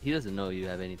Heatran, but he doesn't know you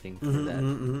have anything for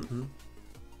that.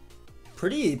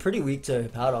 Pretty weak to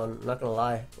Hippowdon. I'm not gonna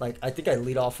lie. Like I think I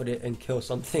lead off with it and kill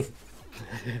something.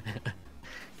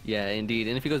 Yeah, indeed.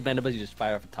 And if he goes Mandibuzz, you just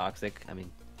fire off a Toxic. I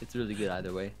mean, it's really good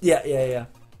either way. Yeah.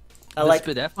 I the like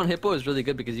Spadef on Hippo is really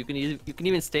good because you can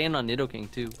even stay in on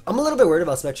Nidoking too. I'm a little bit worried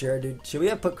about Spectre, dude. Should we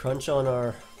have put Crunch on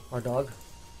our dog?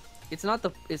 It's not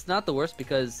the worst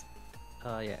because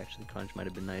yeah, actually Crunch might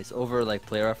have been nice over like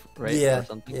Play Rough, right? Yeah. Or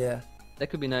something. Yeah. That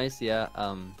could be nice, yeah.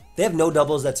 They have no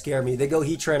doubles that scare me. They go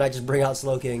Heatran, I just bring out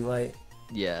Slowking, like.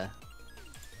 Yeah.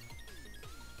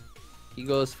 He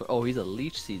goes for he's a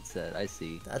Leech Seed set. I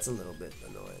see. That's a little bit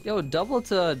annoying. Yo, double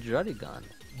to Druddigon.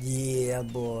 Yeah,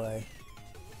 boy.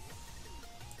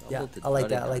 Double I like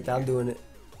that. I like that. I'm doing it.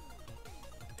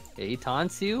 Yeah, he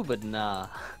taunts you, but nah.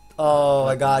 Oh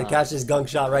my God! Catch his Gunk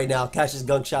shot right now. Catch his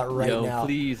Gunk shot right Yo, now.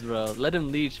 Please, bro. Let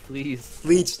him leech, please.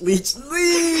 Leech!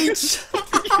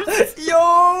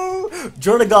 Yo!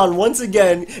 Druddigon once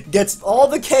again gets all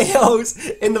the KOs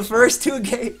in the first 2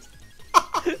 games.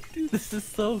 Dude, this is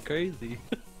so crazy.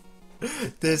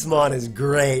 This mon is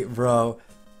great, bro.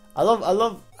 I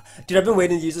love. Dude, I've been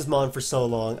waiting to use this mon for so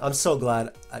long. I'm so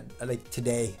glad. I like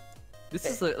today. This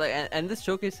is like, and this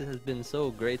showcase has been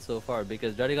so great so far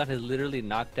because Druddigon has literally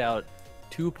knocked out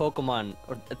 2 Pokemon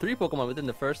or 3 Pokemon within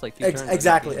the first like 2 turns.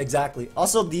 Exactly.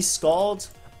 Also, these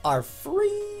Scalds are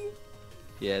free.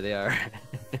 Yeah, they are.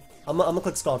 I'm gonna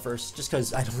click Scald first, just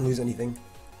because I don't lose anything.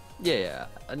 Yeah,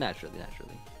 naturally.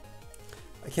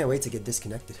 I can't wait to get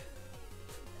disconnected.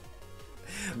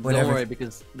 Don't worry,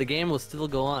 because the game will still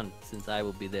go on since I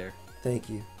will be there. Thank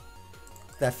you.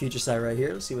 That future sight right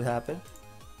here. Let's see what happened.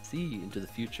 See into the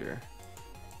future.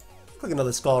 Click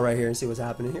another skull right here and see what's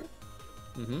happening here.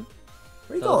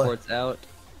 Where you Teleports going? out.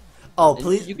 Oh,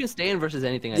 please. You can stay in versus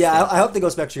anything. I hope they go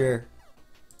Spectre here.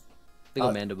 They go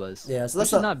Mandibuzz. Yeah, so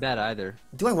that's not bad either.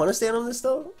 Do I want to stand on this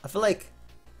though? I feel like.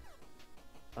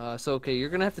 So okay, you're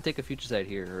gonna have to take a future sight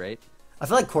here, right? I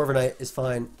feel like Corviknight is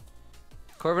fine.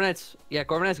 Corviknight's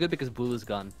good because Blue is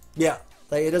gone. Yeah,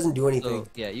 like it doesn't do anything.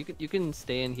 So, yeah, you can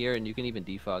stay in here and you can even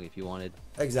defog if you wanted.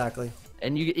 Exactly.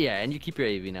 And you keep your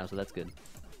AV now, so that's good.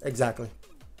 Exactly.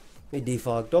 Be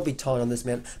defog. Don't be taunt on this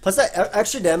man. Plus that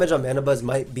extra damage on Mandibuzz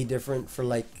might be different for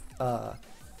like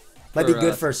might be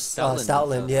good for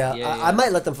Stoutland. Yeah. I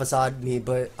might let them facade me,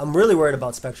 but I'm really worried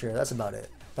about Spectre. That's about it.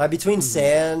 But between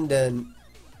Sand and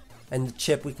the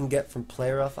chip we can get from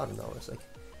Play Rough, I don't know. It's like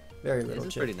very little This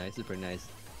is chip. pretty nice. It's pretty nice.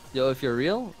 Yo, if you're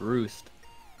real, Roost.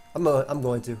 I'm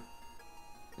going to.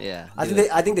 Yeah. I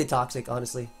think they toxic.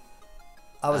 Honestly,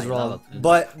 I was wrong.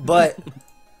 But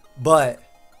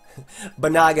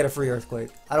now I get a free earthquake.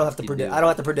 I don't have to predict. I don't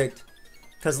have to predict,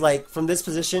 cause like from this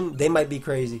position they might be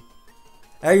crazy.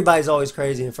 Everybody's always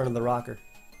crazy in front of the rocker.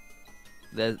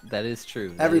 That is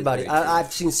true. Everybody.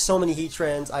 I've seen so many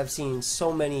Heatrans. I've seen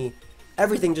so many.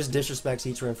 Everything just disrespects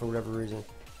Heatran for whatever reason.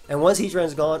 And once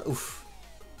Heatran's gone, oof.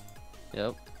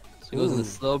 Yep. So he goes in the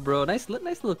slow, bro. Nice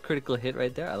little critical hit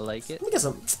right there. I like it. Let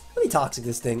me toxic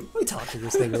this thing.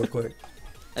 Real quick.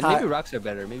 And maybe rocks are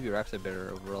better. Maybe rocks are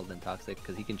better overall than toxic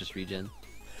because he can just regen.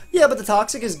 Yeah, but the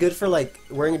toxic is good for like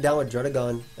wearing it down with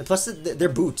Druddigon, and plus they're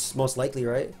boots most likely,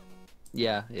 right?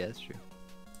 Yeah, that's true.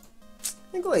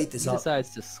 I'm gonna eat this up. He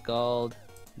decides to Scald.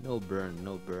 No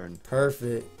burn.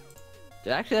 Perfect.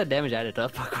 Dude, actually, that damage added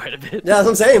up quite a bit. Yeah, that's what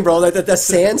I'm saying, bro. Like that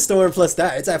sandstorm plus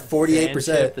that, it's at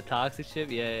 48%. The toxic chip,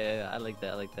 yeah. I like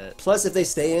that. Plus, if they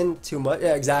stay in too much,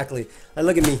 yeah, exactly. And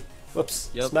look at me.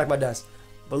 Whoops, smack my desk.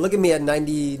 But look at me at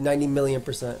 90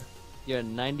 million%. You're at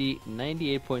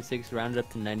 98.6 rounded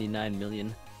up to 99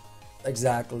 million.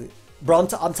 Exactly, bro. I'm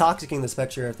toxicking the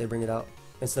Spectre if they bring it out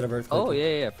instead of Earthquake. Oh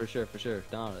yeah, for sure.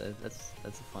 No, that's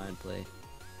a fine play.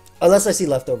 Unless I see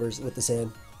leftovers with the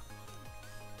sand.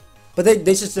 But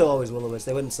they should still always Will-O-Wisp.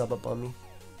 They wouldn't sub up on me.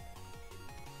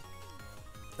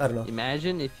 I don't know.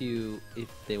 Imagine if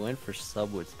they went for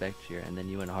sub with Spectre and then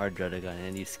you went hard Druddigon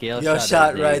and you scale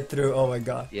shot right through. Oh my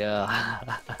god. Yeah.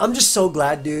 I'm just so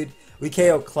glad, dude. We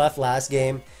KO Clef last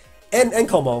game, and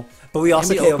Como, but we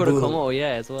also KO Bulu. Como, yeah,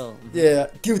 as well. Yeah,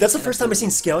 dude, that's the first time I've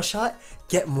seen Scale Shot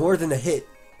get more than a hit.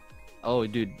 Oh,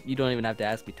 dude, you don't even have to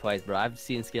ask me twice, bro. I've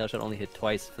seen Scale Shot only hit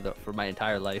twice for my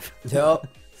entire life. Yep.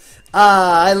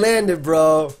 Ah, I landed,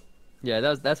 bro. Yeah,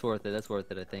 that's worth it. That's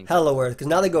worth it, I think. Hella worth, because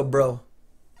now they go, bro.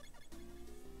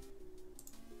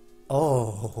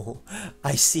 Oh,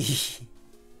 I see.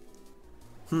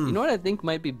 You know what I think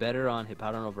might be better on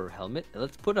Hippowdon over Helmet?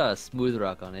 Let's put a Smooth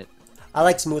Rock on it. I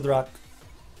like Smooth Rock.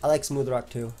 I like Smooth Rock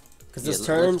too, because Yeah,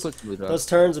 those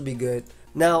turns would be good.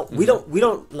 Now we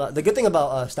don't. The good thing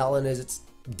about Stoutland is it's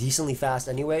decently fast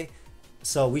anyway,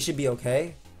 so we should be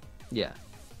okay. Yeah.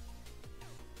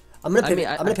 I'm gonna pivot.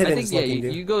 I'm gonna pivot into yeah, Slowking,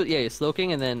 dude. you go, yeah,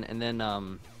 Slowking, and then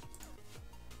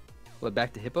what,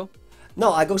 back to Hippo?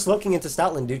 No, I go Slowking into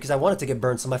Stoutland, dude, because I wanted to get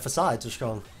burned, so my facades are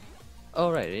strong. Oh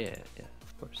right, yeah,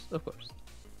 of course, of course.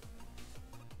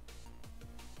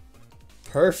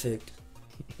 Perfect.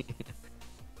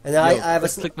 And then I have a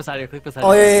click beside here, click beside.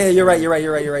 Oh yeah, you're right. You're right.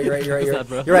 You're right.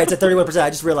 Bro. You're right. It's at 31%.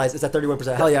 I just realized it's at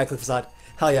 31%. Hell yeah, I click facade.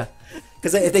 Hell yeah.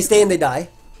 Because if they stay in, they die.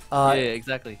 Yeah,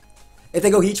 exactly. If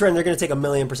they go heat trend, they're gonna take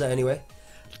 1,000,000% anyway.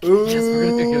 Yes, we're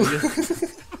gonna take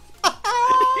it.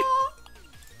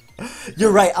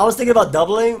 You're right. I was thinking about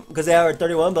doubling because they are at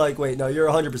 31, but like, wait, no, you're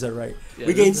 100% right. Yeah,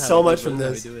 we gained so much from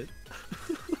this.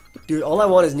 Dude, all I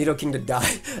want is Nidoking to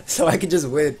die so I can just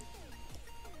win.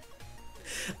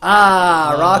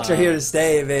 Rocks are here to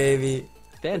stay, baby.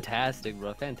 Fantastic,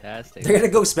 bro. Fantastic. They're gonna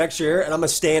go Spectre, and I'm gonna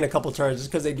stay in a couple turns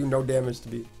just because they do no damage to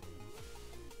me.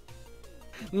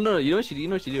 No, you know what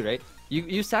you do, right?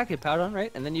 You sack Hippowdon,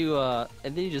 right? And then you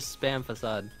just spam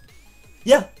Facade.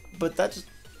 Yeah, but that's just...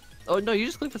 Oh no, you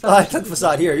just click Facade. Oh, I click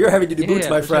Facade here. You're heavy duty boots,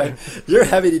 my friend. Sure. You're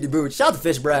heavy duty boots. Shout out to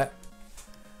Fish Brat.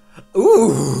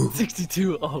 Ooh.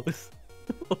 62. Oh,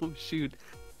 oh shoot.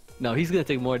 No, he's gonna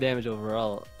take more damage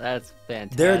overall. That's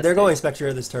fantastic. They're going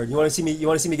Spectre this turn. You want to see me? You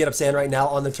want to see me get up Sand right now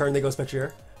on the turn they go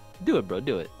Spectre? Do it, bro.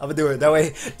 Do it. I'm gonna do it. That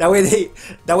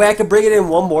way I can bring it in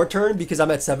one more turn because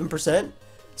I'm at 7%.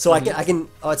 So I can.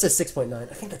 Oh, it says 6.9. I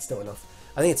think that's still enough.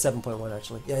 I think it's 7.1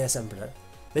 actually. Yeah, 7%.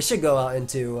 They should go out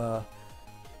into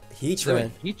Heat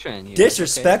Trend. Heat Trend. Here.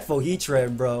 Disrespectful okay. Heat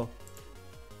Trend, bro.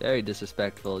 Very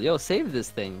disrespectful. Yo, save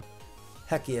this thing.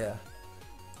 Heck yeah.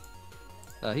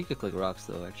 He could click Rocks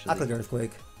though, actually. I click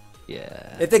Earthquake.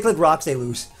 Yeah. If they click Rocks, they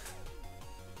lose.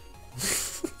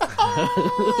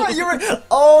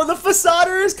 Oh, the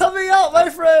Facader is coming out,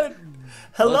 my friend.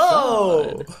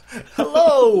 Hello.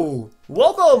 Hello.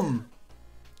 Welcome.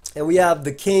 And we have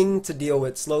the King to deal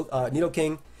with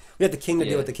Nidoking. We have the King to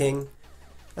deal with the King.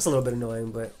 That's a little bit annoying,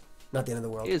 but not the end of the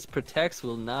world. His Protects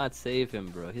will not save him,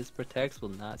 bro. His Protects will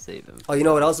not save him. Oh, you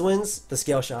know what else wins? The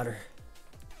Scale Shotter.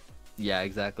 Yeah,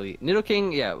 exactly.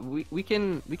 Nidoking, yeah, we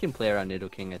can play around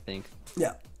Nidoking, I think.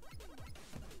 Yeah.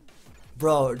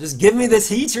 Bro, just give me this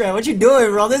Heat Trend. What you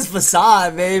doing, bro? This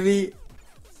Facade, baby.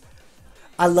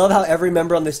 I love how every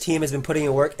member on this team has been putting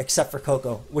in work except for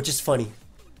Koko, which is funny.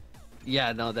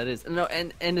 Yeah, no, that is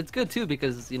and it's good too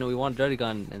because we want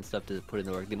Druddigon and stuff to put in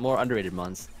the work. The more underrated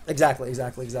mons. Exactly.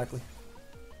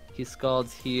 He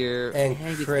scalds here and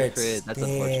crits. Crit. That's Damn.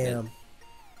 unfortunate.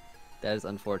 That is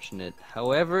unfortunate.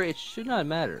 However, it should not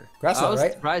matter. I was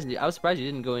surprised you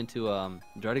didn't go into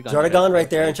Druddigon. Druddigon right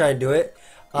there and try to do it.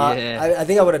 Yeah. I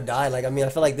think I would have died. Like, I mean, I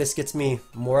feel like this gets me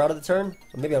more out of the turn.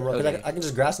 Or maybe I'm wrong. Okay. I can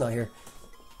just Grass Knot here.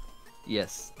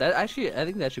 Yes. That actually, I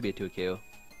think that should be a 2 KO.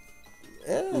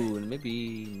 Yeah. Ooh, and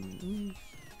maybe.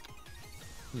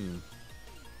 You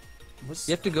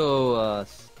have to go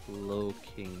Slow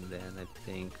King then, I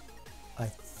think.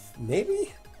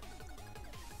 Maybe.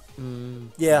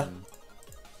 Yeah.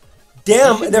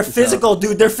 Damn, they're physical,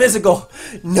 dude. They're physical.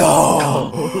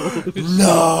 No.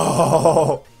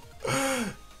 No.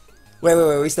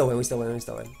 Wait. We still win.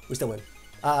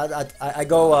 I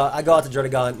go out to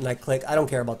Druddigon and I click. I don't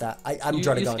care about that. I'm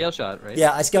Druddigon. You Scale Shot, right?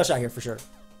 Yeah, I Scale Shot here for sure.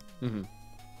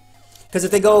 Because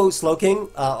if they go Slow King,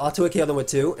 I'll 2-KO them with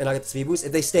 2, and I get the speed boost.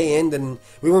 If they stay in, then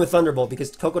we win with Thunderbolt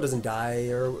because Koko doesn't die,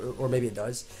 or maybe it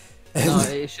does. No,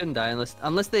 it shouldn't die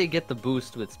unless they get the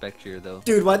boost with Spectre, though.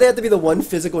 Dude, why'd they have to be the one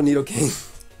physical Nidoking?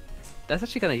 That's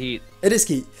actually kind of heat. It is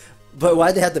heat, but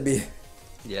why'd they have to be?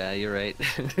 Yeah, you're right.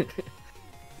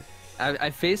 I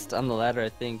faced on the ladder, I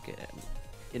think,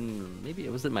 maybe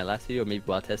it was in my last video, or maybe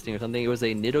while testing or something. It was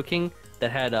a Nidoking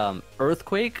that had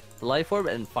Earthquake, Life Orb,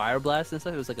 and Fire Blast and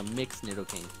stuff. It was like a mixed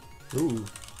Nidoking. Ooh.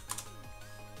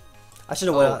 I should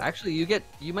have went out. Actually, you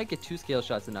might get 2 Scale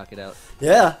Shots to knock it out.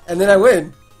 Yeah, and then I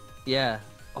win. Yeah.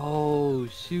 Oh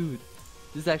shoot,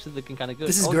 this is actually looking kind of good.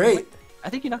 This is great. I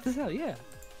think you knocked this out. Yeah.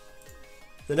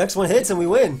 The next one hits and we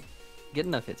win. Get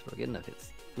enough hits, bro. Get enough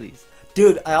hits, please.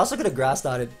 Dude, I also could have Grass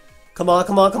Knotted. Come on.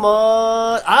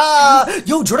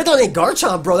 Yo, Druddigon ain't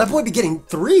Garchomp, bro. That boy be getting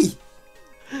 3.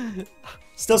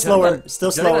 Still slower. Druddigon- Still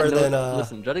Druddigon slower knows, than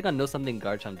Listen, Druddigon knows something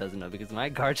Garchomp doesn't know because my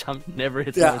Garchomp never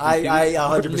hits. Yeah, more than two, I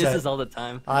or 100%. misses all the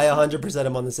time. I 100%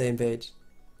 am on the same page.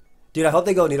 Dude, I hope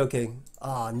they go Nidoking.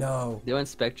 Oh no. They went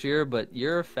Spectrier, but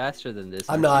you're faster than this.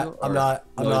 I'm aren't not. you? I'm Or- not.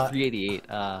 I'm no, not. 388.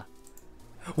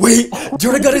 Wait,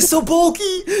 Druddigon is so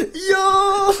bulky.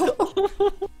 Yo.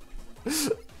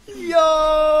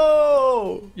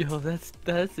 Yo. Yo, that's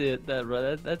it,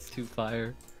 bro. That's too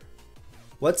fire.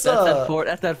 What's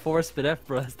That's that force Spidef,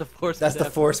 bro. That's the force. That's the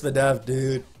force Medef,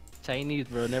 dude. Chinese,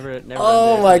 bro. Never.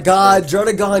 Oh my god,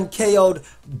 Druddigon KO'd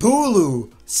Bulu,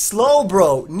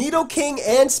 Slowbro, Nidoking,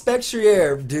 and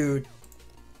Spectrier, dude.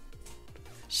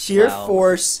 Sheer Wow.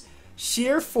 force,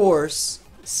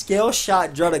 scale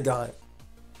shot Druddigon.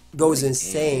 Goes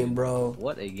insane, bro.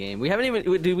 What a game! We haven't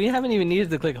even needed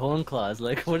to click Hone Claws.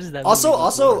 Like, what does that mean?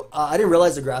 Also, I didn't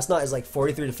realize the grass knot is like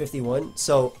 43 to 51.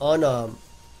 So on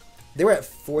they were at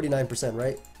 49%,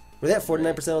 right? Were they at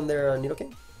 49% on their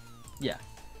Nidoking? Yeah.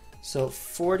 So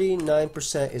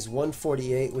 49% is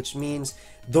 148, which means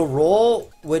the roll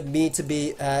would need to be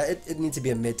it needs to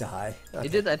be a mid to high. Okay.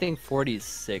 It did, I think,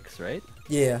 46, right?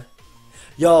 Yeah.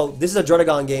 Yo, this is a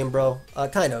Druddigon game, bro.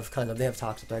 Kind of. They have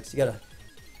Toxapex. You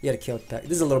gotta kill the pack.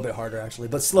 This is a little bit harder actually,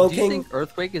 but Slow Do you King. think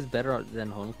Earthquake is better than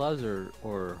Hone Claws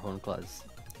or Hone Claws?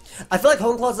 I feel like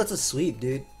Home Claws that's a sweep,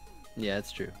 dude. Yeah,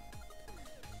 it's true.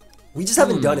 We just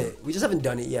haven't done it. We just haven't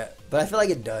done it yet, but I feel like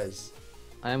it does.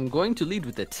 I'm going to lead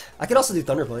with it. I could also do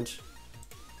Thunder Punch.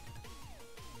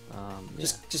 Yeah.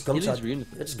 Just Gunk He shot. leads Rune.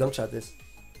 Yeah, just Gunk shot this.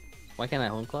 Why can't I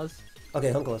Hone Claws?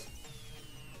 Okay, Home Claws.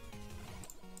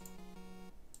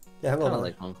 Yeah, I Home kind of Claws.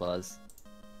 like Hone Claws.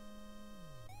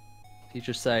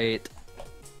 Future Sight.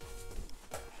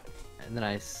 And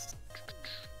then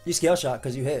You scale shot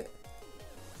because you hit.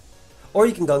 Or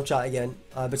you can Gunk shot again,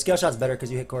 but scale shot's better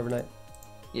because you hit Corviknight.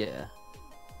 Yeah.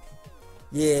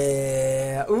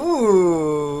 Yeah.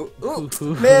 Ooh.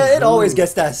 Man, it always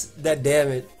gets that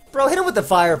damage. Bro, hit him with the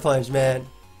Fire Punch, man.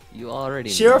 You already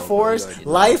Sheer know, Force, bro. You already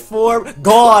know. Life Form,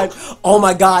 gone. Oh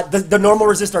my god, the normal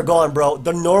resist are gone, bro.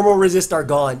 The normal resist are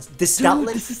gone. This Dude,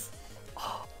 Stoutland, this is...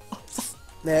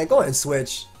 man, go ahead and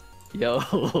switch. Yo.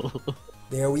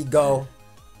 There we go.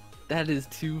 That is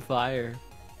too fire.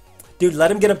 Dude,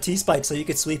 let him get up T-Spike so you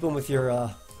could sweep him with your,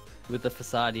 With the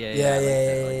facade, yeah. Yeah. I like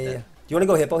Do that. you want to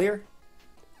go Hippo here?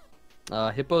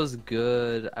 Hippo's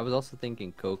good. I was also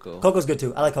thinking Koko. Coco's good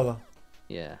too. I like Koko.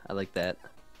 Yeah, I like that.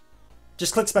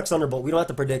 Just click Specs Thunderbolt. We don't have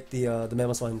to predict the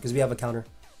Mammoth because we have a counter.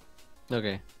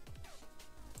 Okay.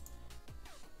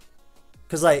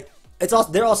 Because like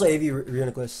they're also AV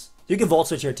Reuniclus. You can Volt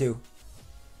Switch here too.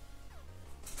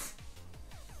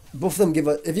 Both of them give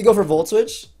a. If you go for Volt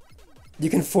Switch, you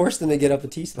can force them to get up the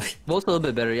T-Spike. Volt's a little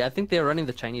bit better. Yeah, I think they're running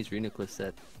the Chinese Reuniclus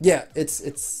set. Yeah, it's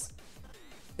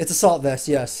Assault Vest,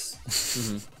 yes.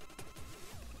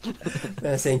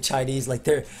 Man, saying Chinese like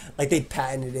they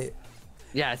patented it.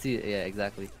 Yeah, I see. Yeah,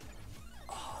 exactly.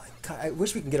 Oh, God, I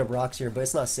wish we could get up rocks here, but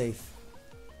it's not safe.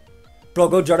 Bro,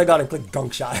 go Druddigon and click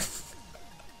Gunk Shot.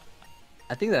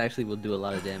 I think that actually will do a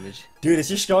lot of damage. Dude, it's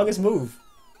your strongest move.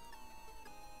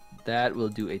 That will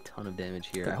do a ton of damage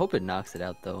here. I hope it knocks it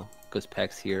out though. Goes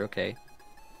Pex here. Okay.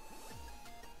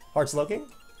 Hard Slowking?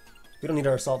 We don't need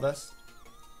our Assault Vest.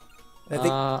 I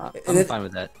think, I'm fine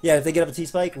with that. Yeah, if they get up a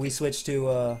T-Spike, we switch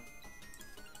to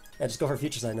yeah, just go for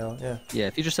Future Sight now. Yeah. Yeah,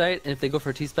 Future Sight, and if they go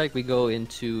for T-Spike, we go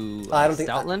into I don't think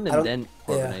Stoutland I don't- and then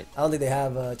Corviknight. Yeah, I don't think they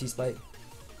have T-Spike.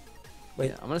 Wait,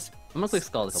 Yeah, I'm gonna click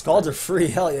Scald. Scalds are free.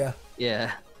 Hell yeah.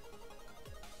 Yeah.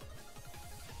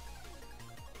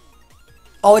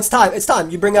 Oh, it's time. It's time.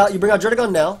 You bring out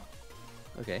Druddigon now.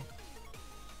 Okay.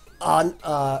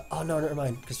 Oh no, never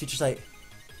mind. Because Future Sight.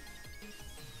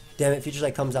 Damn it, Future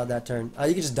Sight comes out that turn.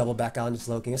 You can just double back out into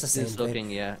Slowking. It's the same It's thing.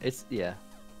 looking, yeah. Yeah.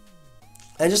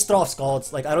 And just throw off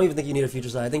Scalds. Like, I don't even think you need a Future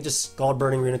Sight. I think just Scald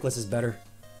Burning Reuniclus is better.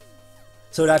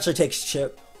 So it actually takes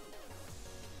chip.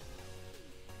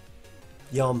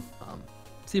 Yum.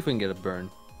 See if we can get a burn.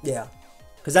 Yeah.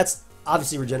 Because that's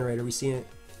obviously Regenerator. We've seen it.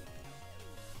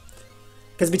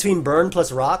 Because between Burn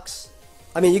plus Rocks,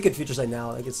 I mean, you could Future Sight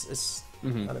now. Like, it's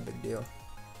not a big deal.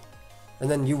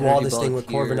 And then you wall Energy this Ball thing with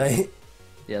here. Corviknight.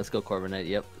 Yeah, let's go Corviknight.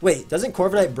 Yep. Wait, doesn't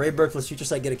Corviknight Brave Bird plus Future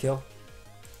Sight get a kill?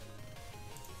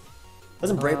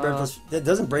 Doesn't Brave Bird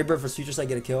plus Future Sight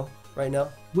get a kill right now?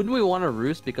 Wouldn't we want to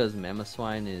roost because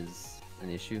Mamoswine is an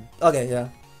issue? Okay, yeah,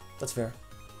 that's fair.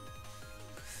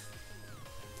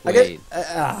 Wait.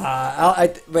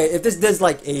 Wait, if this does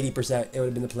like 80%, it would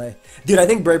have been the play. Dude, I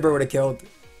think Brave Bird would have killed.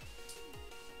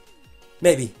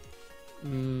 Maybe.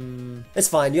 It's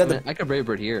fine. You have I could Brave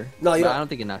Bird here. No, you but don't. I don't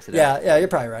think it knocks it out. Yeah, you're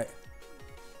probably right.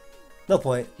 No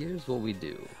point. Here's what we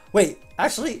do. Wait,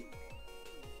 actually,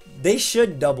 They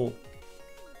should double.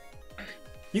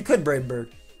 You could Brave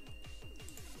Bird.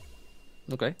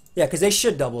 Okay. Yeah, because they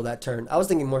should double that turn. I was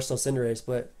thinking more so Cinderace,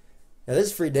 but yeah, this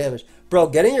is free damage. Bro,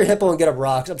 get in your Hippo and get up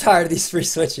rocks. I'm tired of these free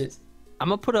switches. I'm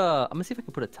gonna see if I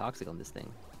can put a Toxic on this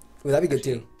thing. Ooh, that'd be good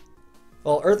too.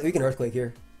 Well, we can Earthquake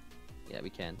here. Yeah, we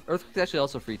can. Earthquake's actually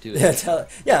also free too. Yeah,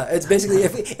 yeah. It's basically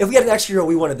if we had an extra hero,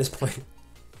 we won at this point.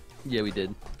 Yeah, we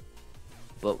did.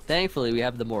 But thankfully, we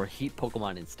have the more heat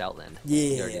Pokemon in Stoutland. Yeah.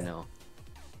 You already know.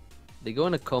 They go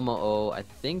into Coma O. I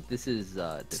think this is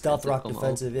Stealth Rock Coma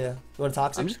defensive, yeah. You want a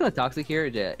Toxic? I'm just gonna Toxic here.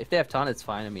 Yeah, if they have Taunt, it's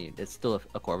fine. I mean, it's still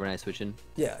a Corviknight switching.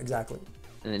 Yeah, exactly.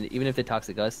 And then even if they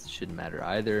Toxic us, it shouldn't matter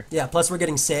either. Yeah, plus we're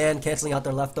getting Sand, canceling out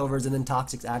their leftovers, and then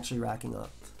Toxic's actually racking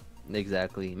up.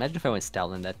 Exactly. Imagine if I went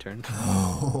Stoutland that turn.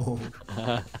 Oh.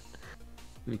 It'd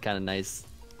be kind of nice.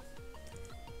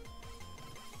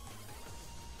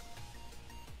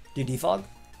 Do you defog?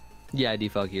 Yeah, I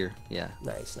defog here. Yeah.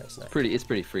 Nice, nice, nice. It's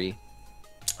pretty free.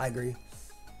 I agree.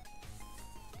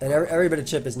 And every bit of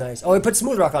chip is nice. Oh, we put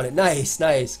Smooth Rock on it. Nice,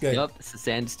 nice, good. Yep, the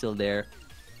sand's still there.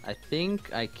 I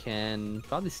think I can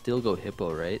probably still go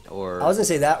Hippo, right? Or I was gonna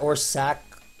say that, or sack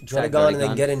Druddigon and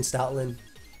then get in Stoutland.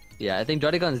 Yeah, I think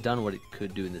Druddigon's done what it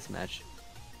could do in this match.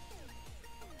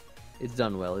 It's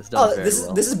done well. It's done very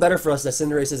well. This is better for us that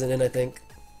Cinderace isn't in, I think.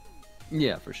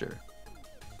 Yeah, for sure.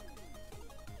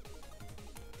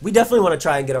 We definitely want to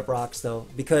try and get up rocks though,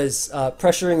 because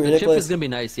pressuring The chip Reuniclus is gonna be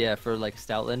nice, yeah, for like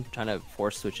Stoutland trying to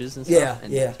force switches and stuff. Yeah,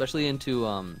 and yeah. especially into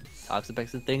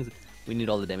Toxapex and things. We need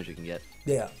all the damage we can get.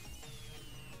 Yeah.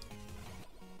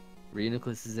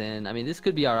 Reuniclus is in. I mean, this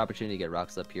could be our opportunity to get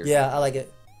rocks up here. Yeah, I like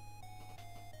it.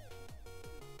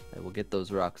 And we'll get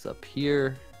those rocks up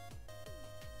here.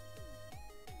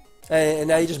 And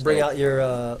now you just bring out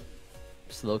your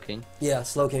Slow King. yeah,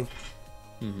 Slowking.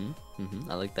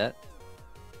 I like that.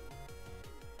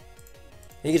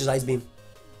 You can just Ice Beam.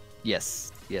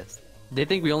 Yes, yes. They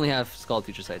think we only have Scald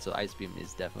Future Sight, so Ice Beam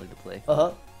is definitely the play.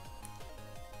 Uh-huh.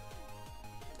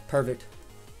 Perfect.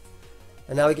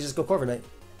 And now we can just go Corviknight.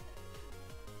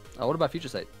 Oh, what about Future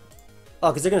Sight?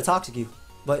 Oh, because they're going to Toxic you.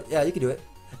 But yeah, you can do it.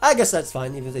 I guess that's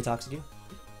fine, even if they Toxic you.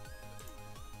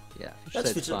 Yeah,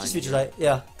 That's Future Sight,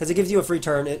 yeah. Because it gives you a free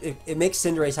turn. It makes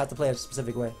Cinderace have to play a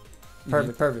specific way.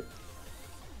 Perfect, perfect.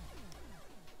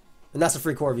 And that's a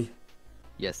free Corvi.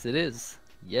 Yes, it is.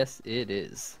 Yes, it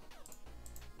is.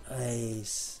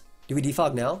 Nice. Do we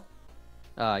defog now?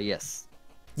 Yes.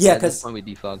 Yeah, At this because... point we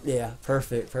defog. Yeah,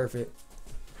 perfect, perfect.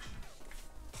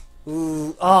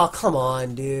 Ooh, oh, come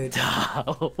on, dude.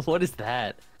 What is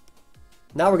that?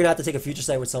 Now we're going to have to take a Future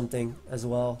Sight with something as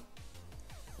well.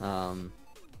 Do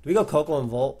we go Koko and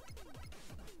Volt?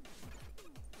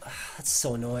 That's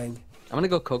so annoying. I'm gonna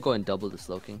go Koko and double the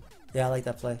Slowking. Yeah, I like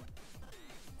that play.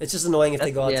 It's just annoying if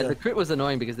they go out Yeah, to... the crit was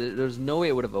annoying because there's no way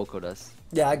it would have OHKO'd us.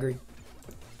 Yeah, I agree.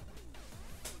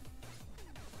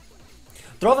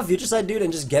 Throw off a Future Sight, dude,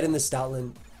 and just get in the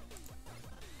Stoutland.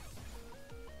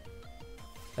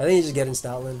 I think you just get in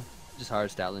Stoutland. Just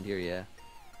hard Stoutland here, yeah.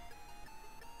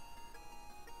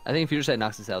 I think Future Sight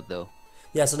knocks us out though.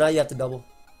 Yeah, so now you have to double.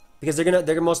 Because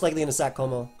they're most likely gonna sack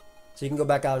Como. So you can go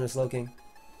back out in a Slowking.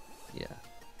 Yeah.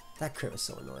 That crit was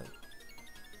so annoying.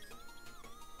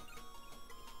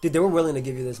 Dude, they were willing to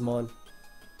give you this Mon.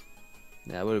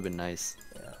 Yeah, that would have been nice.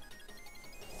 Yeah.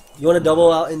 You want to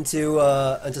double out into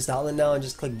Stoutland now and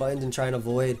just click buttons and try and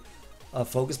avoid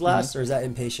Focus Blast, or is that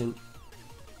impatient?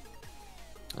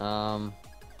 I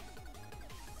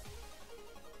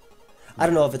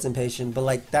don't know if it's impatient, but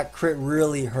like that crit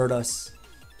really hurt us.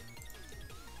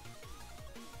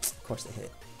 Of course they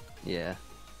hit. Yeah.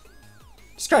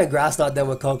 Just try and Grass Knot them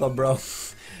with Koko, bro.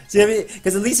 See what I mean?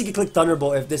 Because at least you can click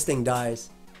Thunderbolt if this thing dies.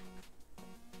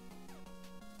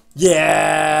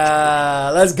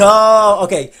 Yeah, let's go.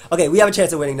 Okay, okay, we have a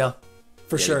chance of winning now,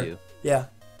 for Yeah, sure. we do. Yeah.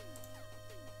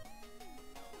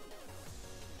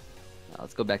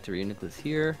 Let's go back to Reuniclus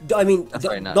here. I mean,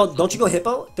 Sorry, not don't you go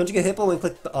Hippo? Don't you get Hippo and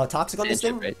click Toxic on this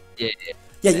thing? Right? Yeah,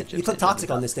 Yeah, you click Toxic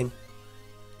on this thing.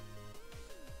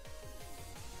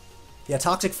 Yeah,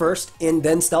 Toxic first, and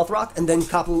then Stealth Rock, and then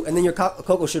Tapu, and then your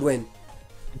Koko should win.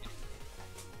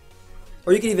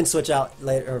 Or you can even switch out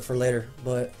later for later,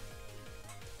 but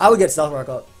I would get Stealth Rock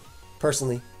up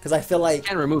personally because I feel like You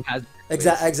can remove hazard.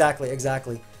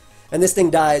 exactly. And this thing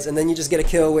dies, and then you just get a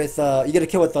kill with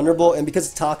Thunderbolt, and because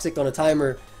it's Toxic on a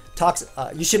timer,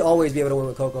 you should always be able to win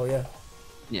with Koko. Yeah.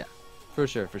 Yeah, for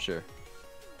sure, for sure.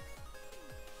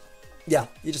 Yeah,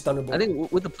 you just Thunderbolt. I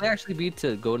think would the play actually be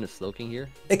to go into Slowking here?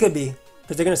 It could be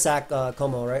because they're gonna sack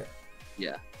Como, right?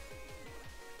 Yeah.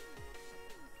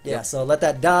 Yeah. So let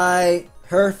that die.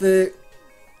 Perfect.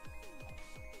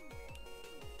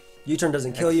 U-turn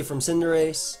doesn't kill you from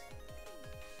Cinderace.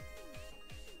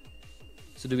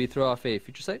 So do we throw off a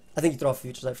Future Sight? I think you throw off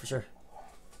Future Sight for sure.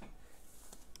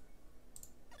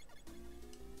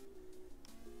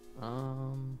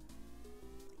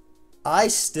 I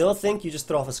still think you just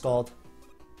throw off a Scald.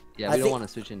 Yeah, we don't want to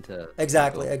switch into...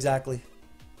 Exactly, exactly.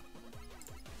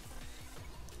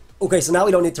 Okay, so now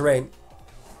we don't need Terrain.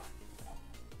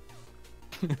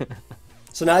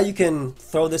 So now you can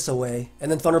throw this away,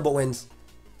 and then Thunderbolt wins.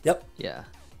 Yep. Yeah.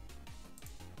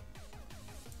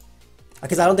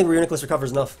 Because I don't think Reuniclus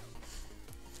recovers enough.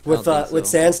 With so.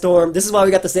 Sandstorm, this is why we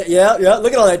got the yeah.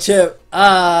 Look at all that chip.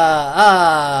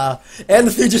 And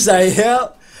the Future Sight. Yeah.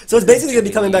 So it's basically gonna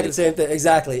be coming back to the same thing.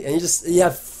 Exactly. And you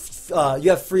have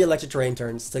free electric terrain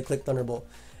turns to click Thunderbolt,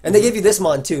 and they give you this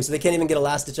mon too, so they can't even get a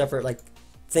last ditch effort like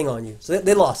thing on you. So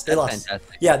they lost. They lost.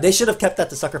 Fantastic. Yeah, they should have kept that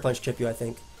to Sucker Punch chip you, I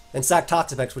think, and sack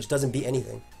Toxapex, which doesn't beat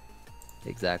anything.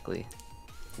 Exactly.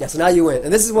 Yeah, so now you win,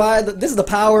 and this is why this is the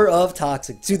power of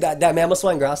Toxic. Dude, that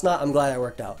Mamoswine Grass Knot, I'm glad that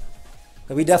worked out.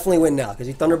 But we definitely win now because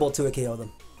you Thunderbolt 2 KO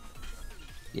them.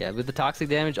 Yeah, with the toxic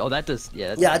damage. Oh, that does.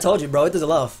 Yeah. Yeah, I told you, bro. It does a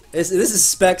lot. This is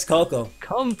Specs Koko.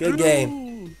 Come Good through.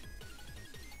 game.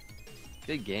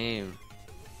 Good game.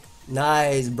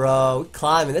 Nice, bro.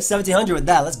 Climbing. That's 1700 with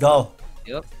that. Let's go.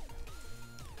 Yep.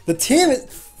 The team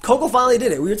is... Koko finally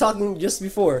did it. We were talking just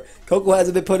before. Koko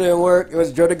hasn't been putting in work. It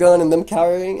was Druddigon and them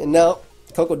carrying, and now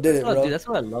Koko did it, bro. Dude, that's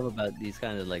what I love about these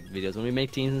kind of like videos. When we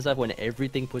make teams and stuff, when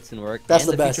everything puts in work, That's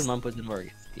and the the best. Future Mom puts in work.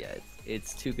 Yeah,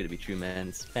 it's too good to be true, man.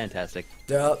 It's fantastic.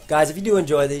 Yeah, guys, if you do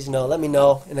enjoy these, let me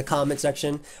know in the comment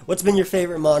section what's been your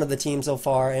favorite mon of the team so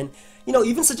far, and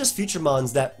even suggest future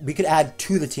mons that we could add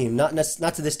to the team, not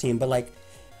to this team, but like,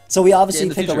 so we obviously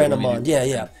pick a random mon.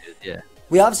 Yeah.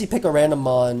 We obviously pick a random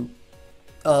mon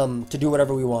to do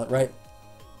whatever we want, right?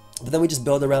 But then we just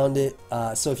build around it.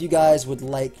 So if you guys would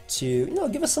like to,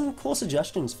 give us some cool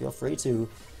suggestions, feel free to.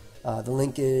 The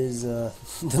link is the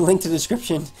link to the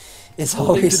description is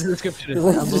always the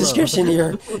link to the description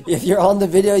here. If you're on the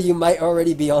video, you might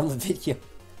already be on the video.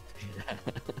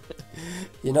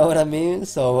 You know what I mean?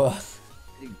 So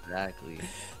exactly.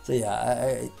 So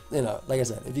yeah, like I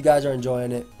said, if you guys are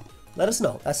enjoying it, let us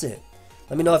know. That's it.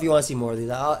 Let me know if you want to see more of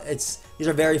these. These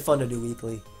are very fun to do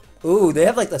weekly. Ooh, they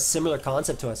have like a similar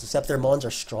concept to us, except their mons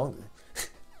are stronger.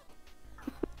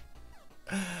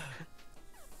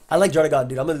 I like Druddigon,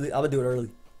 dude. I'm gonna do it early.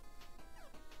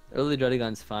 Early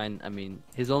Druddigon's fine. I mean,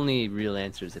 his only real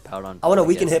answer is Hippowdon. I want to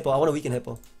weaken Hippo.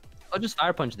 I'll just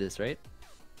Fire Punch this, right?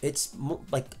 It's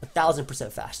like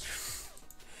 1000% faster.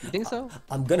 You think so?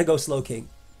 I'm gonna go Slow King.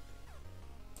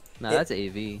 Nah, that's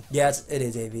AV. Yeah, it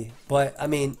is AV. But I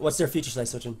mean, what's their Future Sight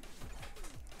switching?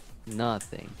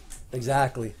 Nothing.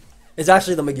 Exactly. It's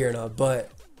actually the Magearna, but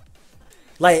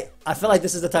like I feel like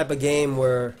this is the type of game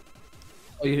where.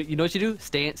 Oh, you know what you do?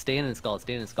 Stay in the skull.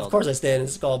 Stay in the skull. Of course I stay in the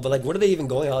skull, but like, what are they even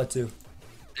going out to?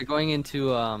 They're going into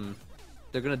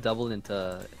they're gonna double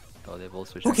into. Oh, they both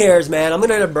switched. Who cares, man? I'm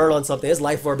gonna get a burn on something. It's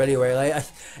Life Orb anyway. Like,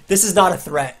 this is not a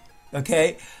threat.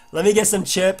 Okay, let me get some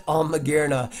chip on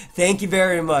Magearna. Thank you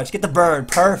very much. Get the burn.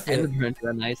 Perfect. And the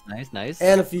burn. Nice.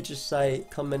 And a Future Sight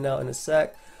coming out in a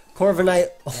sec. Corviknight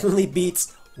only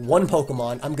beats one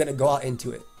Pokemon. I'm gonna go out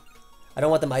into it. I don't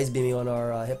want them ice beaming on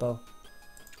our Hippo.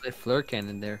 They Fleur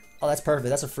Cannon there. Oh, that's perfect.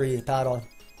 That's a free Hippowdon.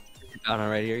 Hippowdon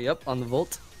right here. Yep, on the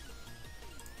Volt.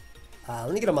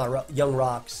 Let me get on my Young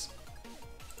Rocks.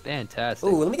 Fantastic.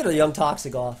 Ooh, let me get a Young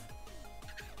Toxic off.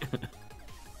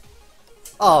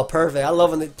 Oh, perfect. I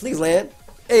love when they... Please land.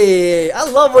 Hey, I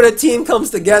love when a team comes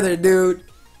together, dude.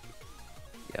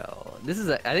 Yo,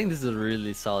 I think this is a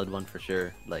really solid one for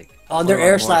sure. Like on their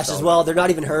Air Slash as well. They're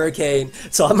not even Hurricane.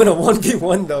 So I'm gonna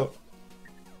 1v1 though.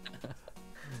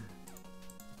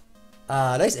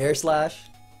 Nice Air Slash.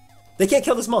 They can't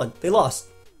kill this mon. They lost.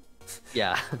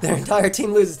 Yeah. Their entire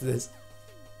team loses to this.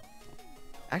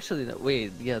 Actually, no,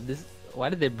 wait. Yeah, this. Why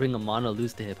did they bring a mono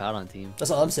lose to Hippowdon team?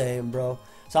 That's all I'm saying, bro.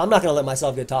 So I'm not gonna let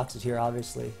myself get toxic here,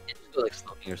 obviously. Just go like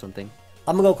Slowking or something.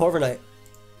 I'm gonna go Corviknight.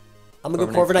 I'm gonna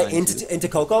go Corviknight into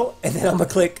Koko, and then I'm gonna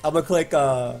click.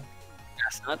 Grass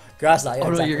Knot. Grass Knot. Yeah, oh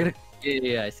no, exactly. you're gonna.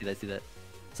 Yeah, I see that.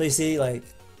 So you see, like.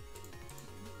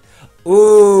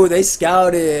 Ooh, they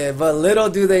scouted, but little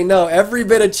do they know, every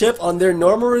bit of chip on their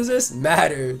normal resist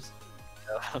matters.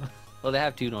 Well, they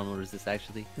have two normal resist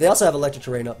actually. They also have electric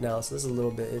terrain up now, so this is a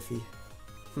little bit iffy.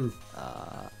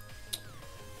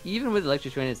 Even with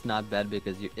electric terrain, it's not bad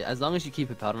because as long as you keep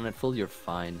Hippowdon at full, you're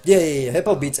fine. Yeah.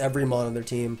 Hippo beats every mon on their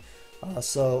team,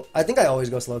 so I think I always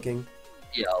go Slow King.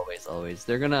 Yeah, always.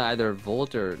 They're gonna either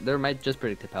Volt or they might just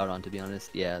predict Hippowdon. To be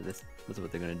honest, yeah, that's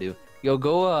what they're gonna do. Yo,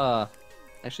 go.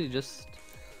 Actually, just.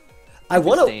 I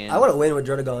wanna win with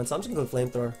Druddigon, so I'm just gonna go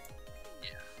Flamethrower.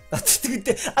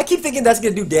 Yeah. I keep thinking that's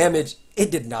gonna do damage.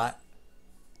 It did not.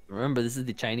 Remember, this is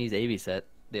the Chinese AV set.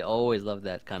 They always love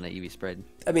that kind of EV spread.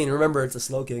 I mean, remember, it's a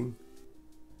Slowking.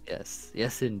 Yes,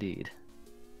 yes, indeed.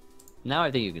 Now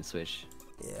I think you can switch.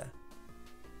 Yeah.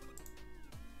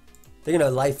 They're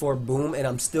gonna Life Orb boom, and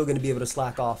I'm still gonna be able to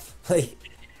slack off. Like,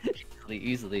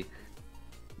 easily.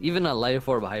 Even a Life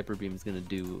Orb Hyper Beam is gonna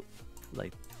do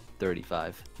like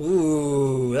 35.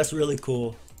 ooh, that's really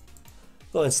cool.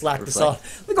 Go and slack this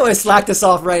off. We're going to slack this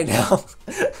off right now.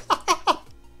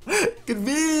 Could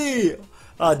be.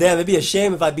 Oh damn, it'd be a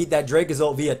shame if I beat that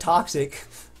Dracozolt via Toxic.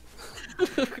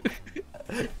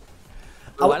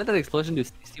 Why did that explosion do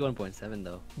 61.7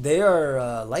 though? They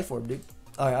are Life Orb, dude.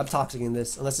 Alright, I'm Toxicing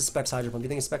this. Unless it's Specs Hydro Pump. You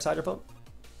think it's Specs Hydro Pump?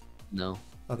 No.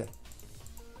 Okay.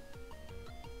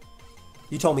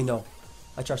 You told me no.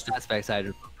 I trust you. That's Specs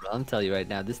Hydro Pump, bro. I'm telling you right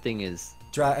now, this thing is...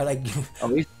 Like... oh,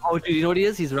 dude, you know what he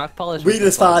is? He's Rock Polish.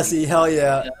 Weakness Posse, hell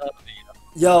yeah.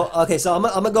 Yo, okay, so I'm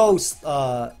gonna go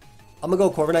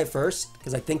Corviknight first,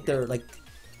 because I think they're like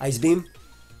Ice Beam.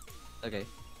 Okay.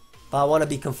 I want to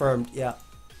be confirmed, yeah.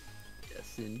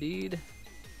 Yes, indeed.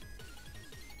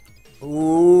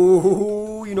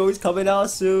 Ooh, you know he's coming out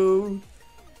soon.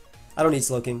 I don't need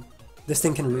Slowking. This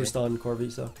thing can roost on Corby,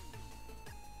 so.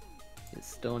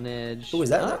 It's Stone Edge. Who is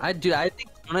that? I think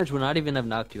Stone Edge would not even have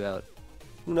knocked you out.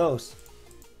 Who knows?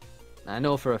 I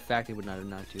know for a fact it would not have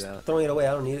knocked you out. Throwing it away,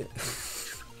 I don't need it.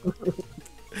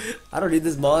 I don't need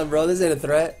this Mon, bro. This ain't a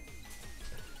threat.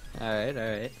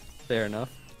 Alright. Fair enough.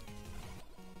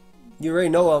 You already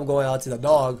know I'm going out to the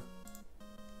dog.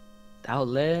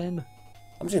 Outland.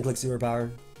 I'm just gonna click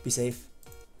Superpower. Be safe.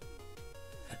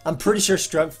 I'm pretty sure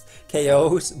Strength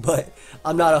KOs, but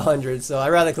I'm not 100, so I'd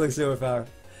rather click Superpower.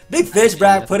 Big Fish,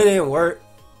 Brack. Put it in work.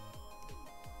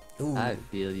 Ooh. I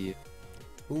feel you.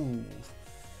 Ooh.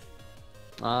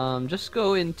 Just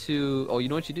go into... Oh, you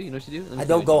know what you do? I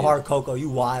don't go hard, Koko. You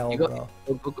wild, bro.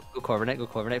 Go Corviknight. Go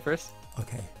Corviknight first.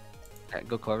 Okay. Alright,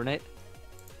 go Corviknight.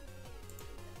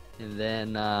 And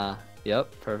then,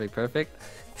 yep, perfect.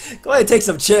 Go ahead and take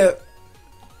some chip.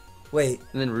 Wait.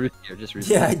 And then Roost here, just Roost.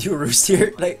 Yeah, I do Roost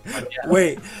here. Like, yeah.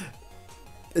 Wait.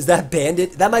 Is that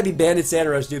Bandit? That might be Bandit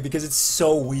Sandrush, dude, because it's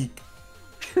so weak.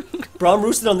 Bro, I'm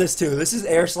roosting on this too. This is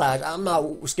Air Slash. I'm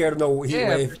not scared of no Heat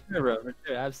Wave. For sure, bro. For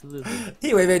sure, absolutely.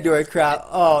 Heat Wave ain't doing crap.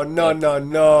 Oh,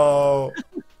 no.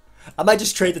 I might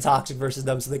just trade the Toxic versus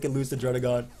them so they can lose the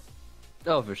Druddigon.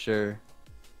 Oh, for sure.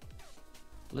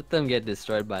 Let them get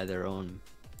destroyed by their own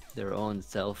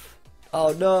self.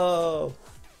 Oh, no.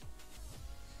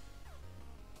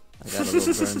 I got a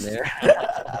little burn there.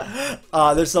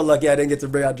 They're so lucky I didn't get to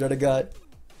bring out Druddigon.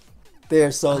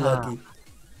 They're so lucky.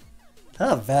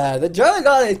 Not bad. The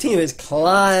Druddigon team is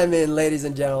climbing, ladies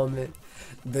and gentlemen.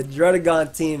 The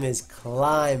Druddigon team is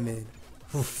climbing.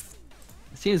 Oof.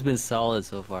 This team's been solid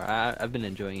so far. I've been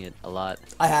enjoying it a lot.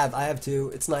 I have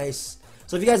too. It's nice.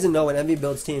 So if you guys didn't know, when MV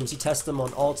builds teams, he tests them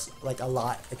on alts like a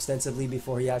lot, extensively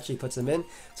before he actually puts them in.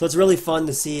 So it's really fun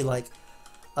to see like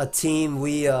a team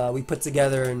we put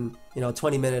together in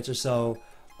 20 minutes or so,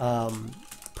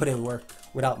 put in work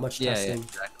without much testing.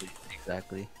 Yeah,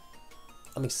 exactly.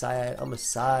 I'm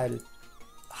excited.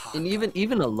 And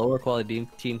even a lower quality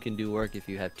team can do work if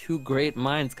you have two great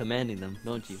minds commanding them,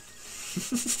 don't you?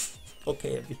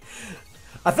 Okay.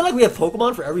 I feel like we have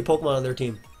Pokemon for every Pokemon on their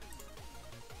team.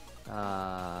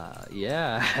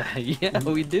 Yeah,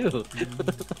 we do.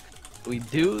 We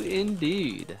do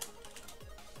indeed.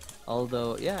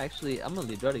 Although, yeah, actually, I'm gonna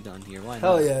leave Druddigon here. Why not?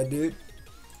 Hell yeah, dude.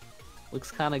 Looks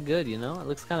kind of good, you know? It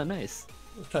looks kind of nice.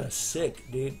 It's kind of sick,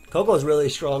 dude. Koko's really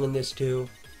strong in this, too.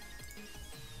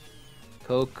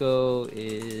 Koko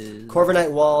is...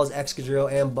 Corviknight, Walls,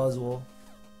 Excadrill, and Buzzwole.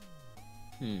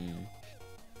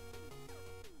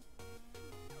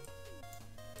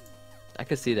 I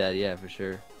could see that, yeah, for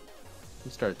sure.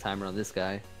 Let's start a timer on this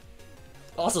guy.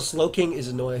 Also, Slowking is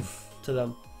annoying to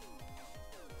them.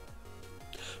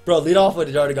 Bro, lead off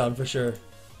with the Druddigon for sure.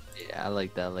 Yeah, I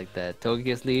like that.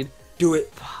 Togekiss lead. Do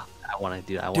it. I want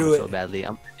to do it so badly.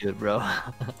 I'm gonna do it, bro.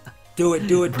 do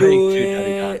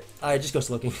it. Alright, just go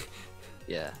Slowking.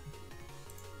 Yeah.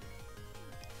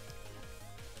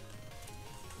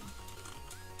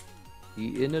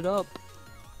 Eating it up.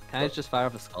 Can I just fire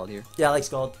off a Scald here? Yeah, I like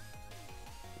Scald.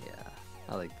 Yeah,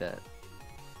 I like that.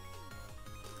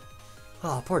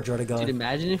 Oh, poor Druddigon. Dude,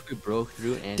 imagine if we broke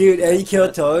through and... Dude, and he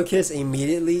killed Togekiss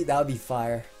immediately. That would be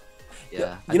fire.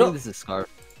 Yeah, I think this is Scarf.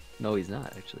 No, he's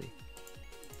not, actually.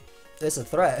 It's a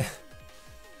threat.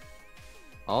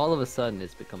 All of a sudden,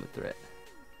 it's become a threat.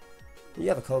 You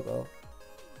have a Koko.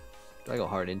 Do I go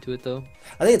hard into it though?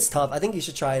 I think it's tough. I think you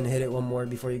should try and hit it one more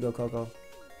before you go Koko.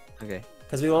 Okay.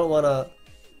 Because we don't want to...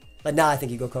 Like, nah, I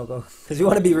think you go Koko. Because we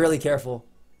want to be really careful.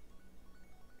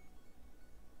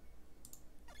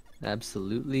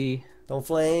 Absolutely. Don't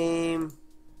flame.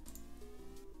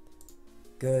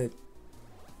 Good.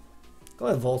 Go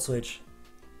ahead, Volt Switch.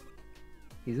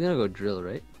 He's gonna go drill,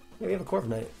 right? Yeah, we have a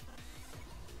Corviknight.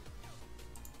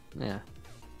 Yeah.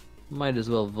 Might as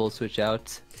well Volt Switch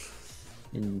out.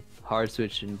 And hard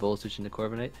switch and Volt Switch into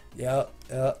Corviknight. Yeah,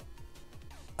 yeah.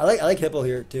 I like Hippo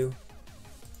here, too.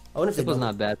 I wonder if Hippo's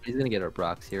not bad, but he's gonna get our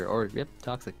Brox here. Or, yep,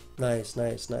 Toxic. Nice,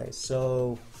 nice, nice.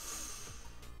 So... Want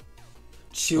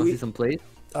Should to we... see some plays?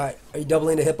 Alright, are you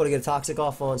doubling the Hippo to get a Toxic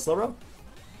off on Slowbro?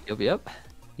 Yep.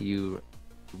 You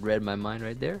read my mind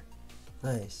right there.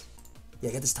 Nice.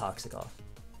 Yeah, get this Toxic off.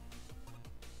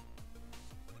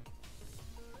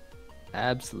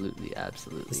 Absolutely,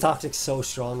 absolutely. This Toxic's so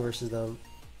strong versus them.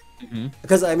 Mm-hmm.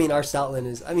 Because, I mean, our Stoutland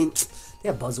is... I mean, they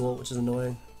have Buzzwole, which is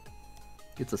annoying.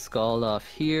 Gets a Scald off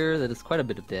here. That is quite a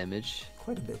bit of damage.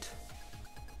 Quite a bit.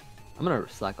 I'm gonna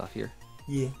slack off here.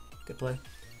 Yeah, good play.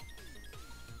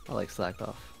 I like slack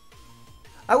off.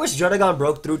 I wish Druddigon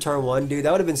broke through turn 1, dude.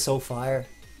 That would have been so fire.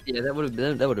 Yeah, that would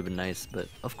have been nice, but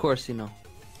of course, you know.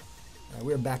 Right,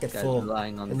 we're back at Guys full.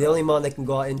 relying on And the only mon that can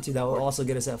go out into that will also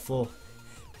get us at full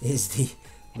is the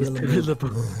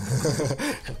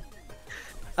Rillaboom.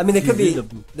 I mean, they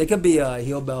could be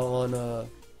Heal Bell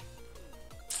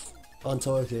on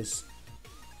Togekiss.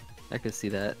 I could see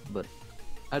that, but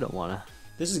I don't wanna.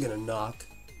 This is gonna knock.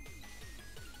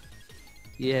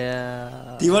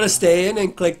 Yeah. Do you want to stay in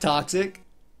and click Toxic?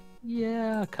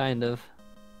 Yeah, kind of.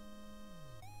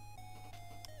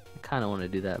 I kind of want to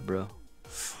do that, bro.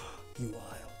 You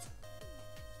wild.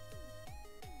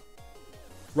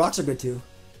 Rocks are good too.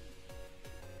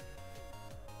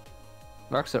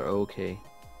 Rocks are okay.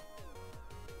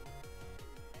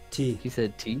 T. He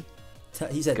said T.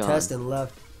 He said Gone. test and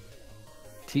left.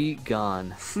 T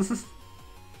gone.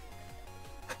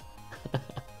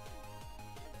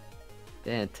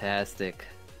 Fantastic.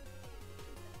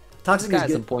 Toxic is Got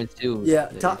good. some points too. Yeah,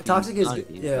 if Toxic he's is on good.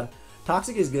 it, Yeah,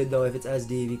 Toxic is good though if it's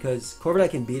SD because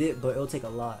Corviknight can beat it, but it'll take a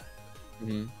lot.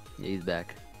 Yeah, he's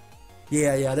back.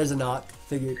 Yeah, there's a knock.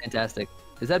 Figured. Fantastic.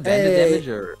 Is that bandit Hey. damage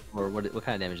or what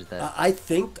kind of damage is that? I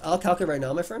think I'll calculate right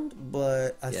now, my friend,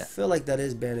 but I Yeah. feel like that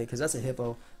is banded because that's a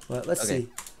Hippo. But let's Okay. see.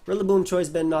 Rillaboom Choice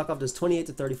Band knockoff does 28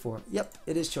 to 34. Yep,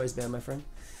 it is Choice Band, my friend.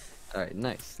 All right,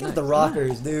 nice. Look nice, at the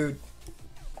rockers, dude.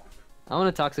 I want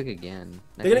a toxic again.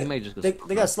 I They're think gonna, he might just go.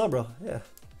 they got slow, bro. Yeah.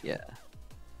 Yeah.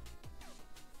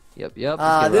 Yep. Let's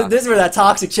get This rocked. is where that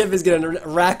toxic chip is gonna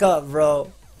rack up,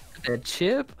 bro. That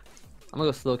chip. I'm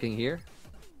gonna go Slowking here.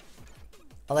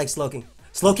 I like Slowking.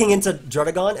 Slowking into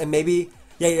Druddigon and maybe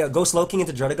go Slowking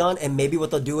into Druddigon and maybe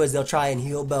what they'll do is they'll try and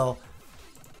heal Bell.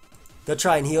 They'll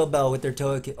try and heal Bell with their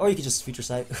Togekiss, or you could just Future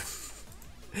Sight,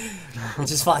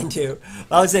 which is fine too.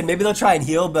 But I would say maybe they'll try and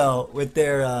heal Bell with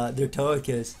their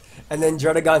Togekiss, and then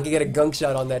Druddigon can get a Gunk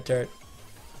shot on that turn.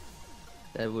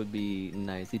 That would be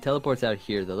nice. He teleports out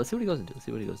here though. Let's see what he goes into.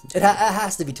 It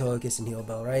has to be Togekiss and heal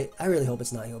Bell, right? I really hope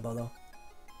it's not heal Bell though.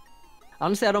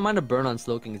 Honestly, I don't mind a burn on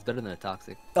Slowking. It's better than a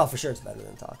toxic. Oh, for sure it's better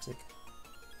than Toxic.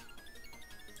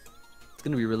 It's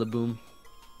gonna be Rillaboom.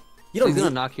 You So don't he's gonna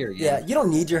need, knock here again. yeah, you don't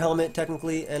need your helmet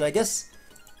technically, and I guess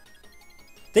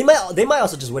they might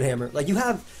also just wood hammer. Like you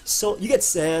get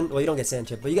sand. Well, you don't get sand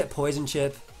chip, but you get poison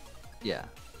chip. Yeah.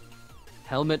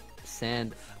 Helmet,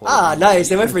 sand. Ah, poison. nice.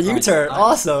 They went for U-turn.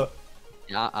 Also,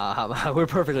 Yeah, we're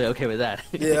perfectly okay with that.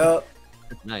 yeah.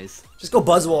 That's nice. Just go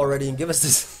Buzzwole already and give us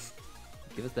this.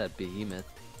 Give us that behemoth.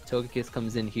 Togekiss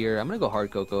comes in here. I'm gonna go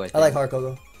hard Koko. I think. I like Hard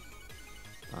Koko.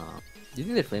 Do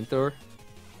you think they flamethrower?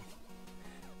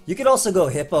 You could also go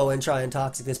Hippo and try and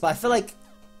Toxic this, but I feel like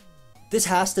this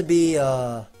has to be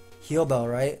Heal Bell,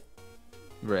 right?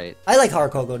 Right. I like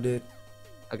Hard Koko, dude.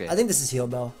 Okay. I think this is Heal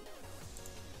Bell.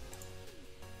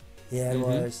 Yeah, it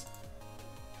was.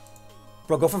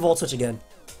 Bro, go for Volt Switch again.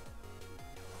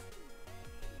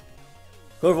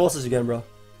 Go for Volt Switch again, bro.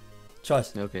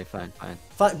 Trust. Okay, fine.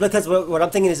 Fine, because what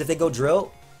I'm thinking is if they go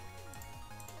Drill,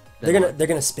 they're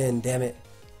gonna spin. Damn it.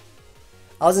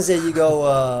 I was gonna say you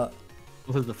go.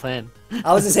 What was the plan?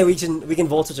 I was gonna say we can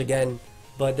Volt Switch again,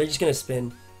 but they're just gonna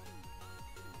spin.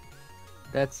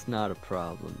 That's not a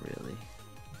problem, really.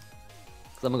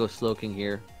 Cause I'm gonna go Slowking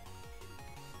here.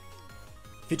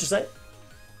 Future Sight.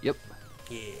 Yep.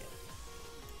 Yeah.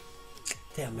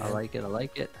 Damn man. I like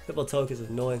it. Hippo Togekiss is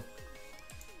annoying.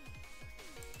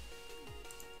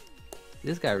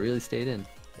 This guy really stayed in.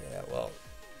 Yeah, well,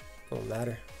 it won't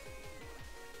matter.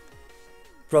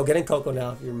 Bro, get in Koko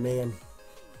now if you're a man.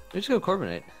 Let's go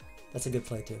Corviknight. That's a good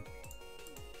play too.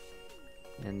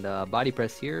 And body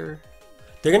press here.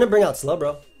 They're gonna bring out slow,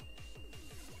 bro.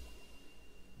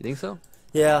 You think so?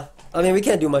 Yeah. I mean, we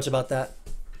can't do much about that.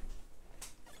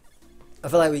 I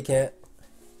feel like we can't.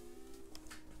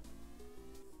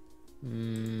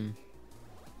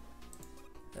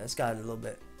 It's got a little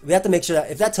bit. We have to make sure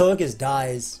that if that Togekiss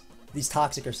dies, these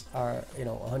toxic are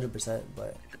 100%.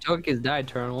 But The Togekiss died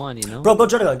turn 1, you know? bro, go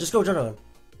Druddigon. Just go Druddigon.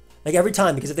 Like every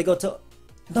time, because if they go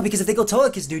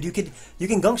Togekiss, dude, you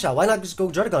can Gunk Shot. Why not just go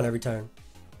Druddigon every turn?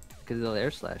 Because they'll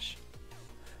air slash.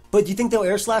 But do you think they'll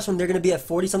air slash when they're gonna be at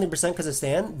 40-something% because of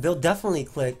stand? They'll definitely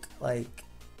click like.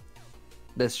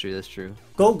 That's true. That's true.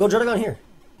 Go Druddigon here.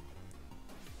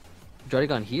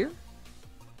 Druddigon here?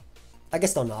 I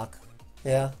guess they'll knock.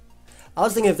 Yeah. I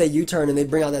was thinking if they U-turn and they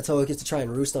bring out that Togekiss to try and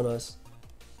roost on us.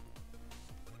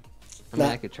 I mean,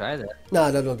 I could try that.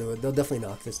 Nah, no, don't do it. They'll definitely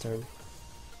knock this turn.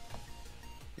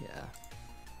 Yeah.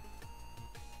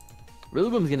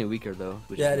 Rillaboom's getting weaker though.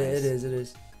 Which Yeah, is nice. it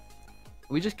is.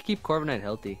 We just keep Corviknight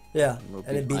healthy. Yeah, We'll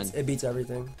and be it beats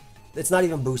everything. It's not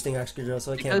even boosting Excadrill,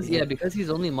 so it can't. Because he's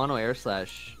only mono air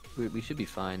slash, we should be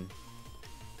fine.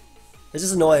 It's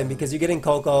just annoying because you're getting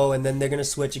Koko, and then they're gonna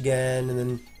switch again, and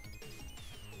then.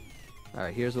 All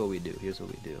right, here's what we do.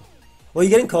 Well, you're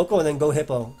getting Koko and then go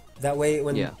Hippo. That way,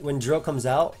 when Yeah. when Drill comes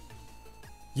out,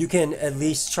 you can at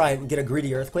least try and get a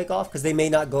greedy Earthquake off because they may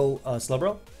not go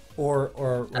Slowbro or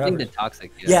whatever. I think the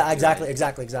toxic. Yeah, exactly,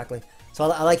 right. exactly. So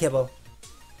I like Hippo.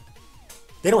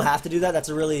 They don't have to do that. That's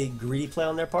a really greedy play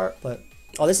on their part. But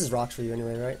this is rocks for you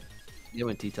anyway, right? They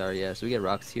went T-Tar, yeah. So we get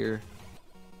rocks here.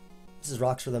 This is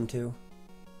rocks for them too.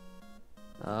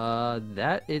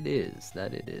 That it is.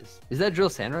 Is that Drill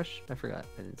Sandrush? I forgot.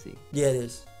 I didn't see. Yeah, it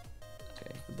is.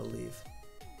 Okay. I believe.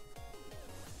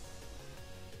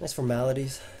 Nice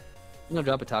formalities. I'm gonna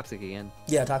drop a toxic again.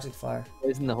 Yeah, Toxic Fire.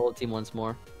 Poison the whole team once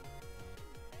more.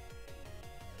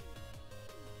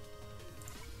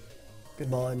 Good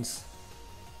bonds.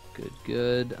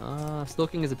 Good.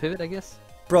 Slowking is a pivot, I guess.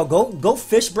 Bro, go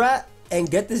Fish Brat and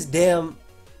get this damn.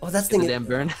 Oh, that's the Get thing. the damn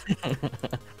burn.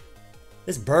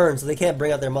 This burns, so they can't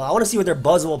bring out their mom. I want to see what their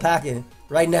Buzzwole packing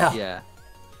right now. Yeah.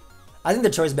 I think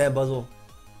the Choice Band Buzzwole.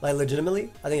 Like,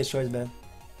 legitimately, I think it's Choice Band.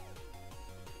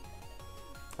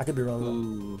 I could be wrong, though.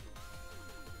 Ooh.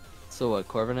 So what,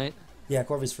 Corviknight? Yeah,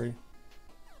 Corvy's free.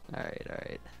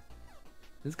 Alright.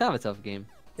 This is kind of a tough game.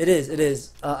 It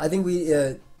is. I think we,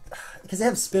 because they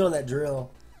have spin on that drill,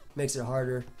 makes it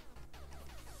harder.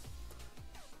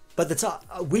 But the top,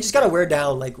 we just gotta wear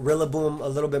down like Rillaboom a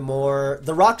little bit more.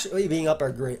 The rocks being up are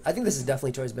great. I think this is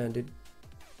definitely Choice Band, dude.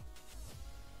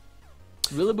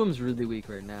 Rillaboom's really weak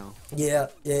right now. Yeah.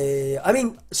 I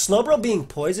mean, Slowbro being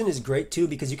poison is great too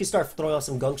because you can start throwing off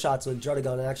some Gunk shots with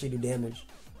Druddigon and actually do damage.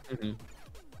 Mm-hmm.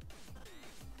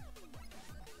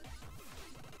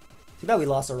 Too bad we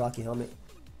lost our Rocky Helmet.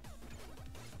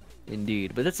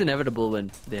 Indeed, but that's inevitable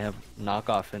when they have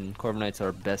knockoff and Corviknight's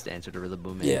our best answer to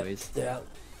Rillaboom anyways. Yeah.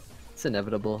 It's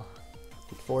inevitable.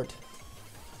 Good fort.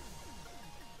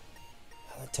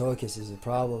 That Togekiss is a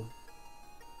problem.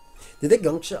 Did they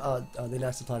Gunk shot? They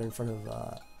Nasty Plot in front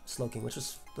of Slowking, which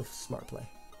was the smart play.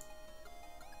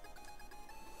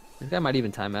 This guy might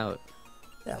even time out.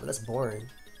 Yeah, but that's boring.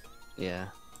 Yeah.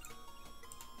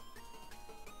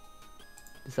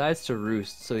 Decides to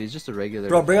roost, so he's just a regular.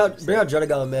 Bro, bring out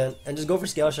Druddigon, man, and just go for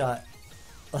Scale Shot.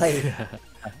 Like,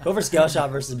 go for Scale Shot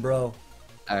versus Bro.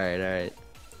 Alright.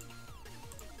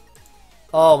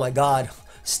 Oh my God,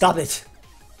 stop it.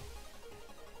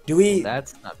 Do we?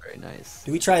 That's not very nice.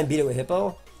 Do we try and beat it with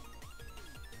Hippo?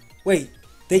 Wait,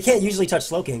 they can't usually touch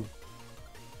Slowking.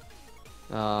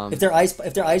 If they're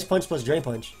Ice Punch plus Drain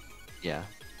Punch. Yeah.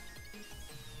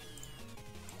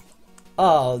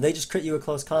 Oh, they just crit you at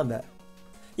close combat.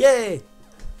 Yay!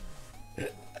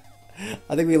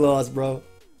 I think we lost, bro.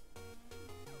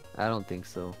 I don't think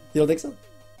so. You don't think so?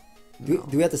 No.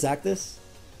 Do we have to sack this?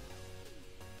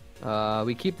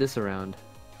 We keep this around.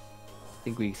 I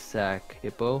think we sack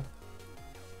Hippo.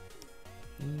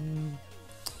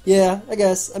 Yeah, I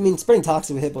guess. I mean, spreading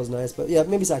Toxic with Hippo is nice, but yeah,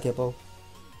 maybe sack Hippo.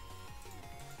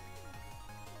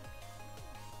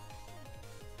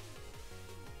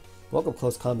 Welcome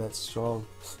close combat strong.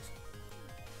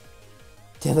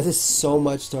 Damn, that is so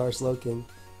much to our Slowking.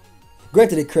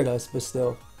 Granted, it crit us, but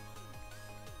still.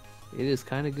 It is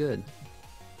kind of good.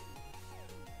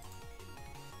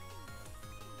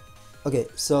 Okay,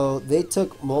 so they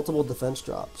took multiple defense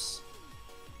drops.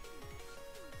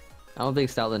 I don't think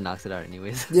Stoutland knocks it out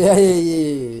anyways.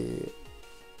 Yeah.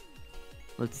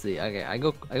 Let's see. Okay, I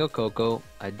go Koko.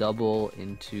 I double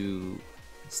into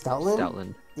Stoutland?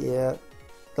 Stoutland. Yeah.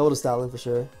 Double to Stoutland for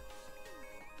sure.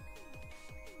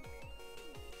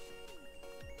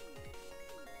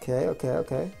 Okay, okay,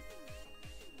 okay.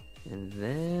 And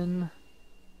then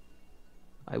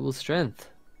I will strength.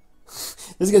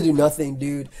 This is gonna do nothing,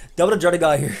 dude. Double the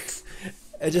Druddigon here.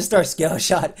 And just start scale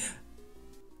shot.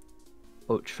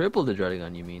 Oh, triple the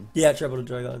Druddigon, you mean? Yeah, triple the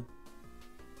Druddigon.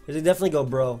 Cause they definitely go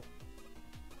bro.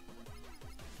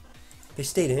 They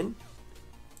stayed in?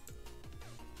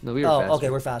 No, we were faster. Okay,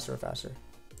 we're faster, we're faster.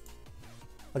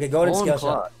 Okay, go ahead and scale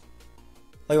shot.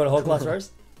 Oh, you want to hold class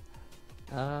first?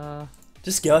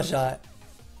 Just scale shot.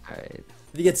 Alright.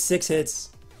 If you get 6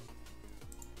 hits.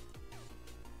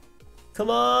 Come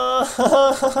on!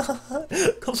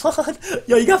 Come on!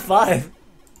 Yo, you got 5.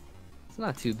 It's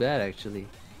not too bad, actually.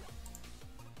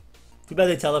 Too bad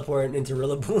they teleport into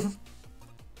Rillaboom.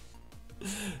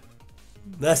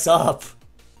 Mess up.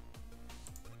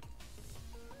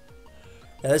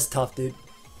 Yeah, that's tough, dude.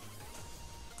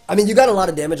 I mean, you got a lot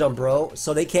of damage on Bro,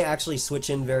 so they can't actually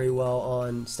switch in very well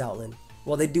on Stoutland.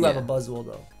 Well, they do have a Buzzwole,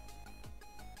 though.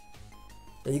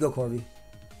 There you go, Corby.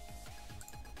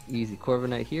 Easy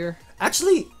Corviknight here.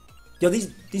 Actually, yo,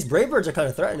 these Brave Birds are kind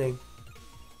of threatening.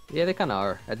 Yeah, they kind of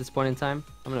are. At this point in time,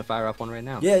 I'm going to fire off one right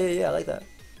now. Yeah, I like that.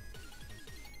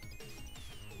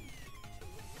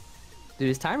 Dude,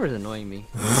 his timer's annoying me.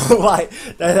 Why?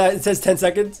 It says 10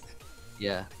 seconds?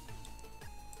 Yeah.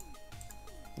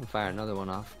 I'm gonna fire another one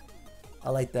off. I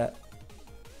like that.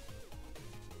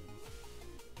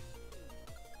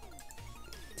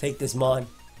 Take this, Mon.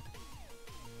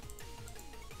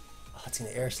 Oh, it's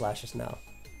gonna air slash us now.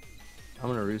 I'm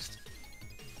gonna roost.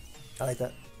 I like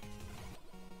that.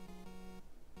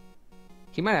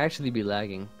 He might actually be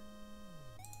lagging.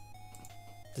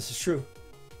 This is true.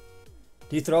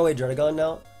 Do you throw away Druddigon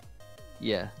now?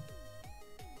 Yeah.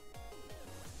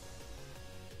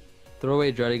 Throw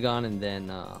away Druddigon and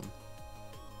then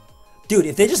Dude,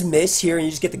 if they just miss here and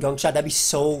you just get the gunk shot, that'd be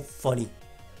so funny.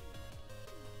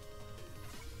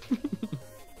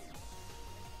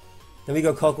 Then we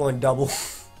go Koko and double.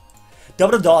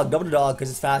 Double the dog, because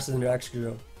it's faster than their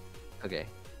extra. Okay.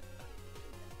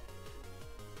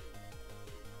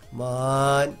 Come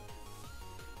on.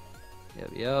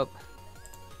 Yep.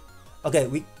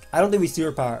 Okay, I don't think we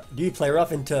superpower. Do you play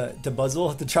rough into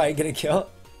Buzzwole to try and get a kill?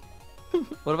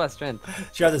 What about strength?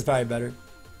 Strength is probably better.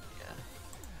 Yeah.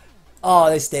 Oh,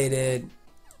 they stayed in.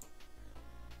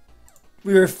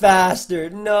 We were faster.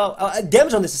 No,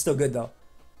 damage on this is still good though.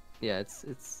 Yeah, it's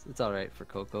all right for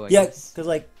Koko. I Yeah, guess. because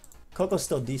like Koko's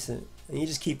still decent, and you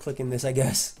just keep clicking this, I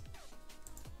guess.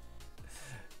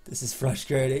 This is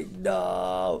frustrating.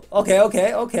 No.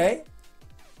 Okay.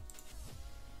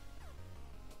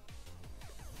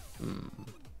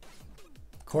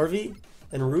 Corvi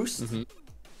and Roost?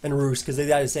 And Roost, because they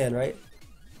died of sand, right?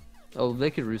 Oh,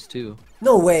 they could roost too.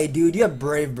 No way, dude. You have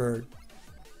Brave Bird.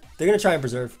 They're going to try and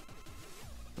preserve.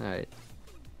 Alright.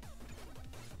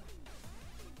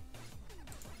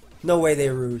 No way they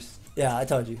roost. Yeah, I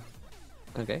told you.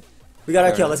 Okay. We got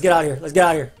our kill. Let's get out of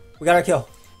here. We got our kill.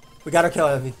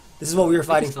 Envy. This is what we were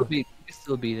fighting for. We can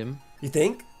still beat him. You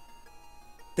think?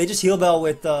 They just heal bell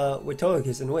with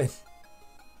Togekiss and win.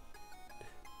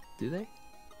 Do they?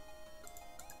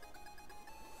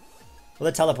 Well,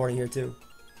 they're teleporting here too.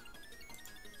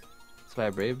 That's why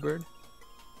a Brave Bird?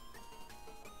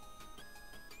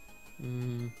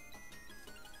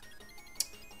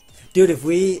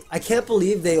 Dude, I can't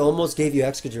believe they almost gave you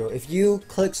Excadrill. If you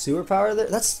click Superpower there,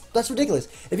 that's ridiculous.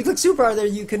 If you click Superpower there,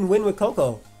 you can win with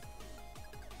Koko.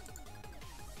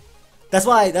 That's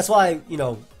why, you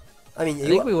know, I mean, I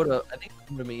think it would have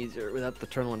been easier without the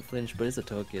turn 1 flinch, but it's a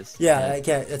Togekiss. Yeah, I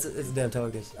can't. It's a damn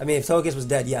Togekiss. I mean, if Togekiss was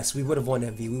dead, yes, we would have won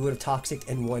MV. We would have Toxic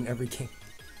and won every game.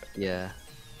 Yeah.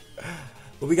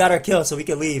 But we got our kill, so we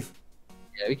can leave.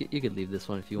 Yeah, you could leave this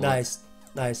one if you want.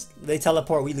 Nice. They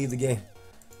teleport, we leave the game.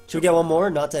 Should we get one more,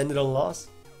 not to end it on a loss?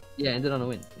 Yeah, end it on a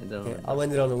win. I'll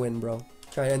end it on a win, bro.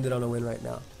 Try and end it on a win right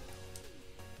now.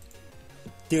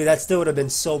 Dude, that still would have been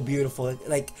so beautiful.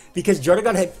 Like, because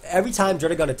Druddigon had, every time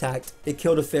Druddigon attacked, it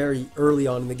killed a fairy early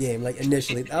on in the game, like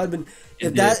initially. That would have been,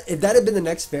 if that had been the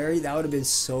next fairy, that would have been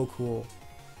so cool.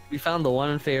 We found the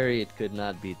one fairy it could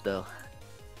not beat though.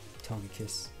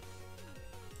 Togekiss.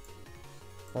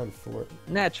 On 4.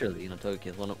 Naturally, you know,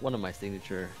 Togekiss, one of my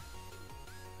signature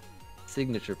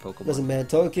Pokemon. Listen, man,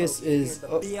 Togekiss is.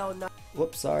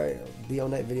 Whoops, sorry. BO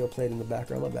Night video played in the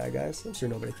background. My bad, guys. I'm sure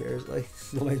nobody cares. Like,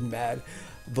 nobody's mad.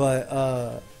 But,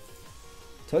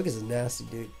 Togekiss is nasty,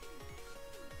 dude.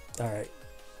 Alright.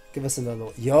 Give us another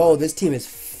one. Yo, this team is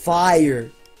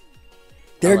fire.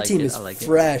 Their team is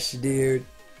fresh, dude.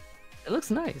 It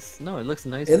looks nice. No, it looks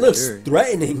nice. It looks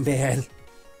threatening, man.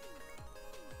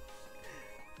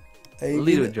 We'll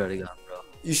lead with Druddigon, bro.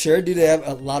 You sure? Do they have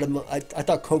a lot of? I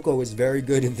thought Koko was very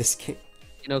good in this game.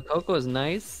 You know, Koko is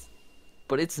nice,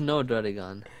 but it's no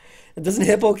Druddigon. Doesn't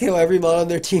Hippo kill every mon on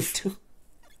their team too?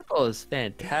 Koko is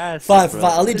fantastic. Fine, bro.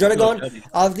 fine. I'll leave It's no Druddigon. Druddigon.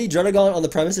 I'll leave Druddigon on the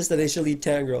premises that they should leave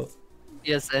Tangrowth.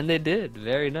 Yes, and they did.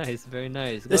 Very nice, very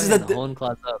nice. Go This is ahead, the- Hone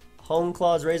Claws up. Home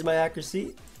claws raise my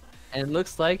accuracy. And it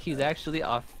looks like he's actually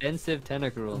offensive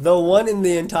Tentacruel. The one in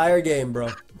the entire game, bro.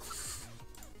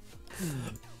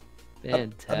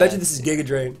 Fantastic. I bet you this is Giga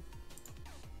Drain.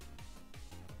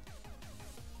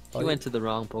 He went to the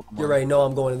wrong Pokemon. You're right. No,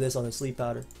 I'm going to this on a sleep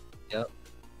powder. Yep.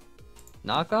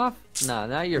 Knockoff? Nah,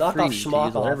 now you're Knockoff, free to use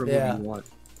schmockoff, whatever move yeah. you want.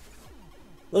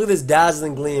 Look at this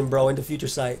dazzling gleam, bro, into future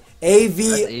sight. AV.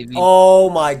 That's AV. Oh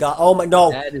my god. Oh my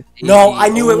no. That is No, AV. I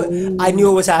knew it. Oh. I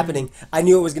knew it was happening. I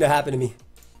knew it was gonna happen to me.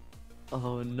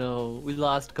 Oh no, we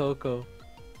lost Koko.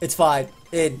 It's fine.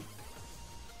 It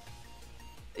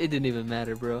didn't even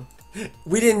matter, bro.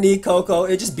 We didn't need Koko.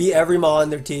 It just beat every mon on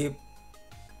their team.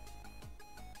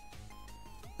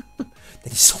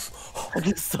 That is so. That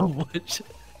is so much.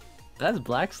 That's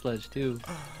Black Sludge too.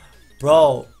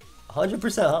 Bro,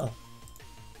 100%, huh?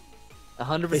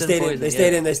 100% They stayed in. poison. They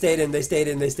stayed in. They stayed in. They stayed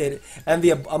in. They stayed in.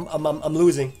 Envy, I'm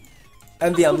losing.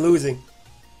 Envy, I'm losing.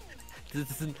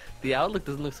 The outlook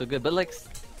doesn't look so good, but like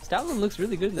Stoutland looks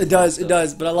really good. in It this does. game, It so-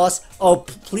 does. But I lost. Oh,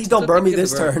 please don't It's burn okay, me get the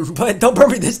this burn. turn. But don't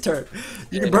burn me this turn. You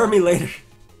Yeah, can burn me later.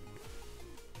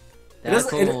 That doesn't-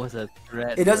 Koko was a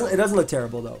threat. It doesn't. bro. It doesn't look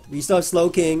terrible though. We still have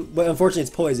Slowking, but unfortunately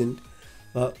it's poisoned.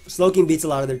 Slowking beats a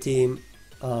lot of their team.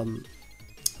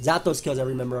 Zapdos kills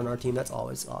every member on our team. That's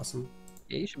always awesome.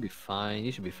 Yeah, you should be fine.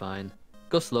 You should be fine.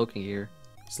 Go Slowking here.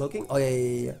 Slowking? Oh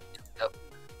yeah. Yep.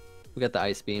 We got the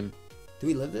Ice Beam. Do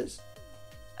we live this?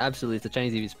 Absolutely, it's a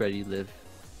Chinese EV spread. You live.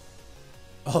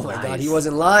 Oh my god, Nice. he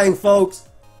wasn't lying, folks.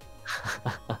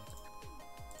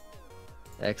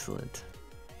 Excellent.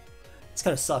 This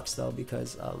kind of sucks though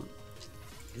because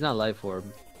He's not Life Orb.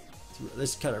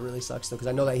 this kind of really sucks though because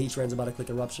I know that Heatran's about to click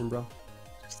Eruption, bro.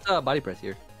 Just Body Press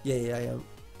here. Yeah, I am.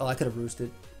 Oh, I could have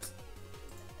roosted.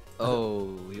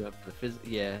 Oh, you have the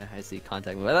yeah, I see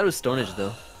contact move. I thought it was Stone Edge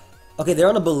though. Okay, they're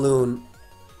on a balloon,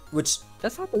 which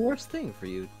That's not the worst thing for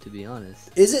you, to be honest.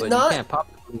 Is it But not? You can't pop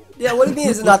the balloon. yeah. What do you mean?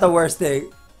 It's not the worst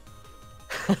thing.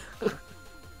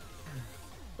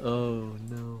 Oh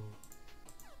no.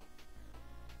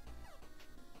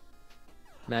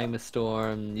 Magma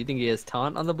Storm. You think he has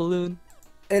taunt on the balloon?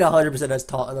 It 100% has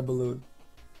taunt on the balloon.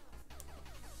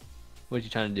 What are you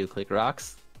trying to do? Click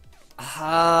rocks?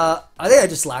 I think I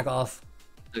just slack off.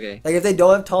 Okay. Like if they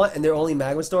don't have taunt and they're only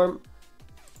Magma Storm,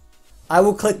 I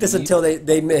will click this until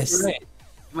they miss. You're right.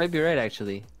 You might be right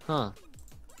actually. Huh.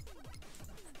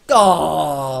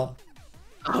 Oh,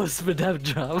 Oh, Spadab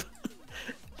drop.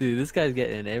 Dude, this guy's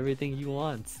getting everything he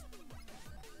wants.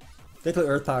 they put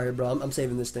Earth Power here, bro. I'm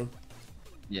saving this thing.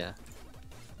 Yeah.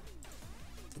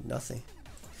 Nothing.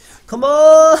 Come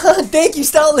on! Thank you,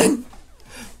 Stoutland.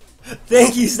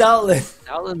 Thank you, Stoutland.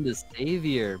 Outland the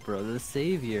savior, bro. The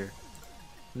savior.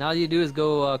 Now all you do is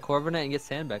go Corviknight and get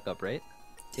Sand back up, right?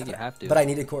 I think you have to. But I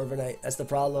needed Corviknight. That's the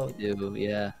problem. You do,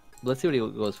 yeah. Let's see what he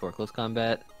goes for. Close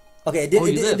combat. Okay, it, did, Oh,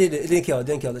 it, you did, it, live. did, it didn't kill. It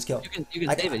didn't kill. Let's kill. You can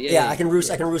I, save it. yeah, Yeah, I can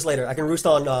roost. I can roost later. I can roost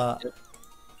on.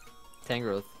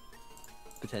 Tangrowth,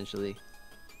 potentially.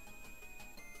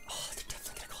 Oh, they're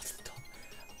definitely gonna go to the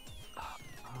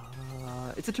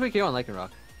top. It's a 2-KO on Lycanroc.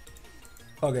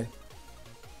 Okay.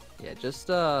 Yeah, just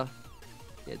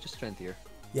strength here.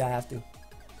 Yeah, I have to.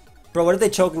 Bro, what if they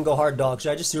choke and go hard dog?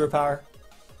 Should I just superpower?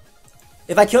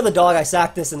 If I kill the dog, I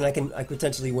sack this and I could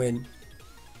potentially win.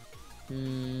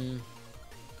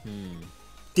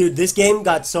 Dude, this game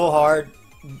got so hard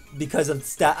because of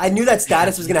stat. I knew that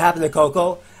status was gonna happen to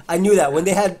Koko. I knew that when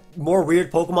they had more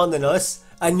weird Pokemon than us.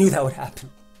 I knew that would happen.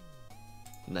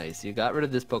 Nice. You got rid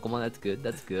of this Pokemon. That's good.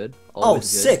 That's good. Oh,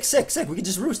 Always good. sick. We can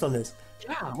just roost on this.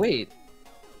 Yeah. Wait.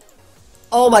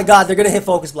 Oh my god, they're gonna hit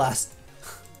Focus Blast.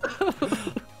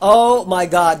 Oh my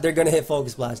god, they're gonna hit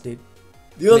Focus Blast, dude.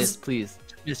 Miss, please.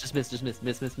 Just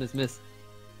miss.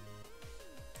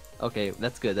 Okay,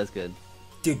 that's good. That's good.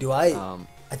 Dude, do I?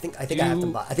 I think I have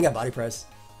to. I think I body press.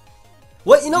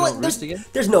 What? You know You what? don't roost again?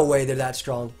 There's no way they're that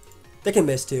strong. They can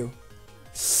miss too.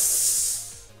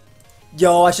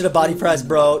 Yo, I should have body pressed,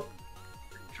 bro.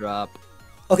 Drop.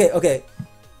 Okay.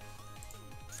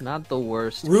 It's not the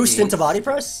worst. Roost case. into body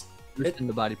press? Roost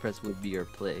into body press would be your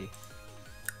play.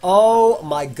 Oh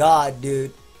my god,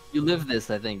 dude. You live this,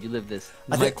 I think. You live this.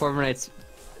 I My think-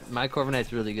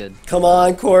 Corviknight's really good. Come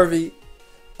on, Corby.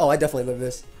 Oh, I definitely live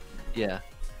this. Yeah.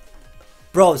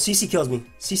 Bro, CC kills me.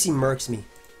 CC murks me.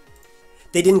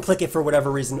 They didn't click it for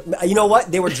whatever reason. You know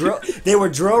what? They were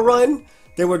drill run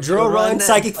They were drill run,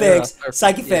 psychic fangs,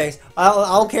 psychic fangs. I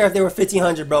don't care if they were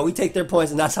 1500, bro. We take their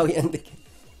points, and that's how we end the game.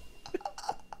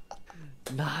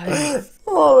 Nice.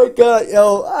 Oh my god,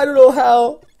 yo, I don't know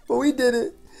how, but we did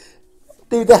it.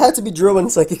 Dude, that had to be drill run,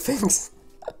 psychic fangs.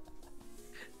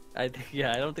 I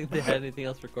don't think they had anything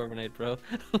else for Corviknight, bro.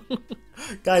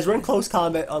 Guys, run close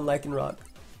combat on Lycanroc.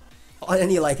 On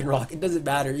any Lycanroc, it doesn't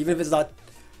matter, even if it's not.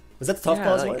 Was that the Tough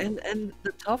Claws one? And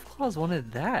the Tough Claws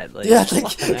wanted that. Like, yeah,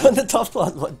 like the Tough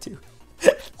Claws one too.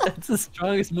 That's the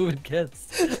strongest move it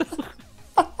gets.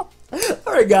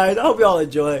 Alright guys, I hope you all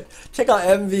enjoyed. Check out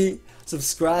MV,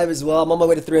 subscribe as well. I'm on my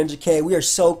way to 300k. We are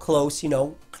so close, you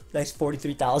know. Nice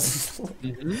 43,000.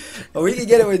 But we can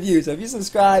get it with you. So if you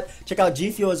subscribe, check out G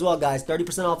Fuel as well, guys.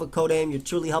 30% off with code AIM. You're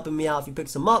truly helping me out if you pick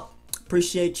some up.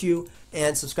 Appreciate you.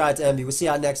 And subscribe to MV. We'll see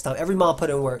y'all next time. Every mom put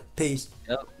in work. Peace.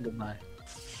 Yep. Goodbye.